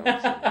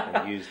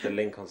and use the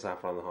link on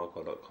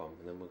southlondonhardcore.com,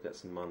 and then we'll get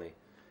some money.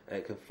 And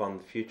it can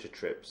fund future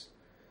trips.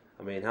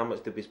 I mean, how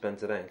much did we spend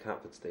today in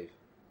Catford, Steve?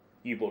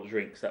 You bought the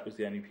drinks, that was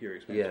the only pure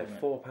expense. Yeah,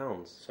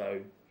 £4.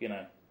 So,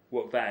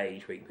 work that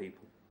age week,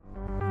 people.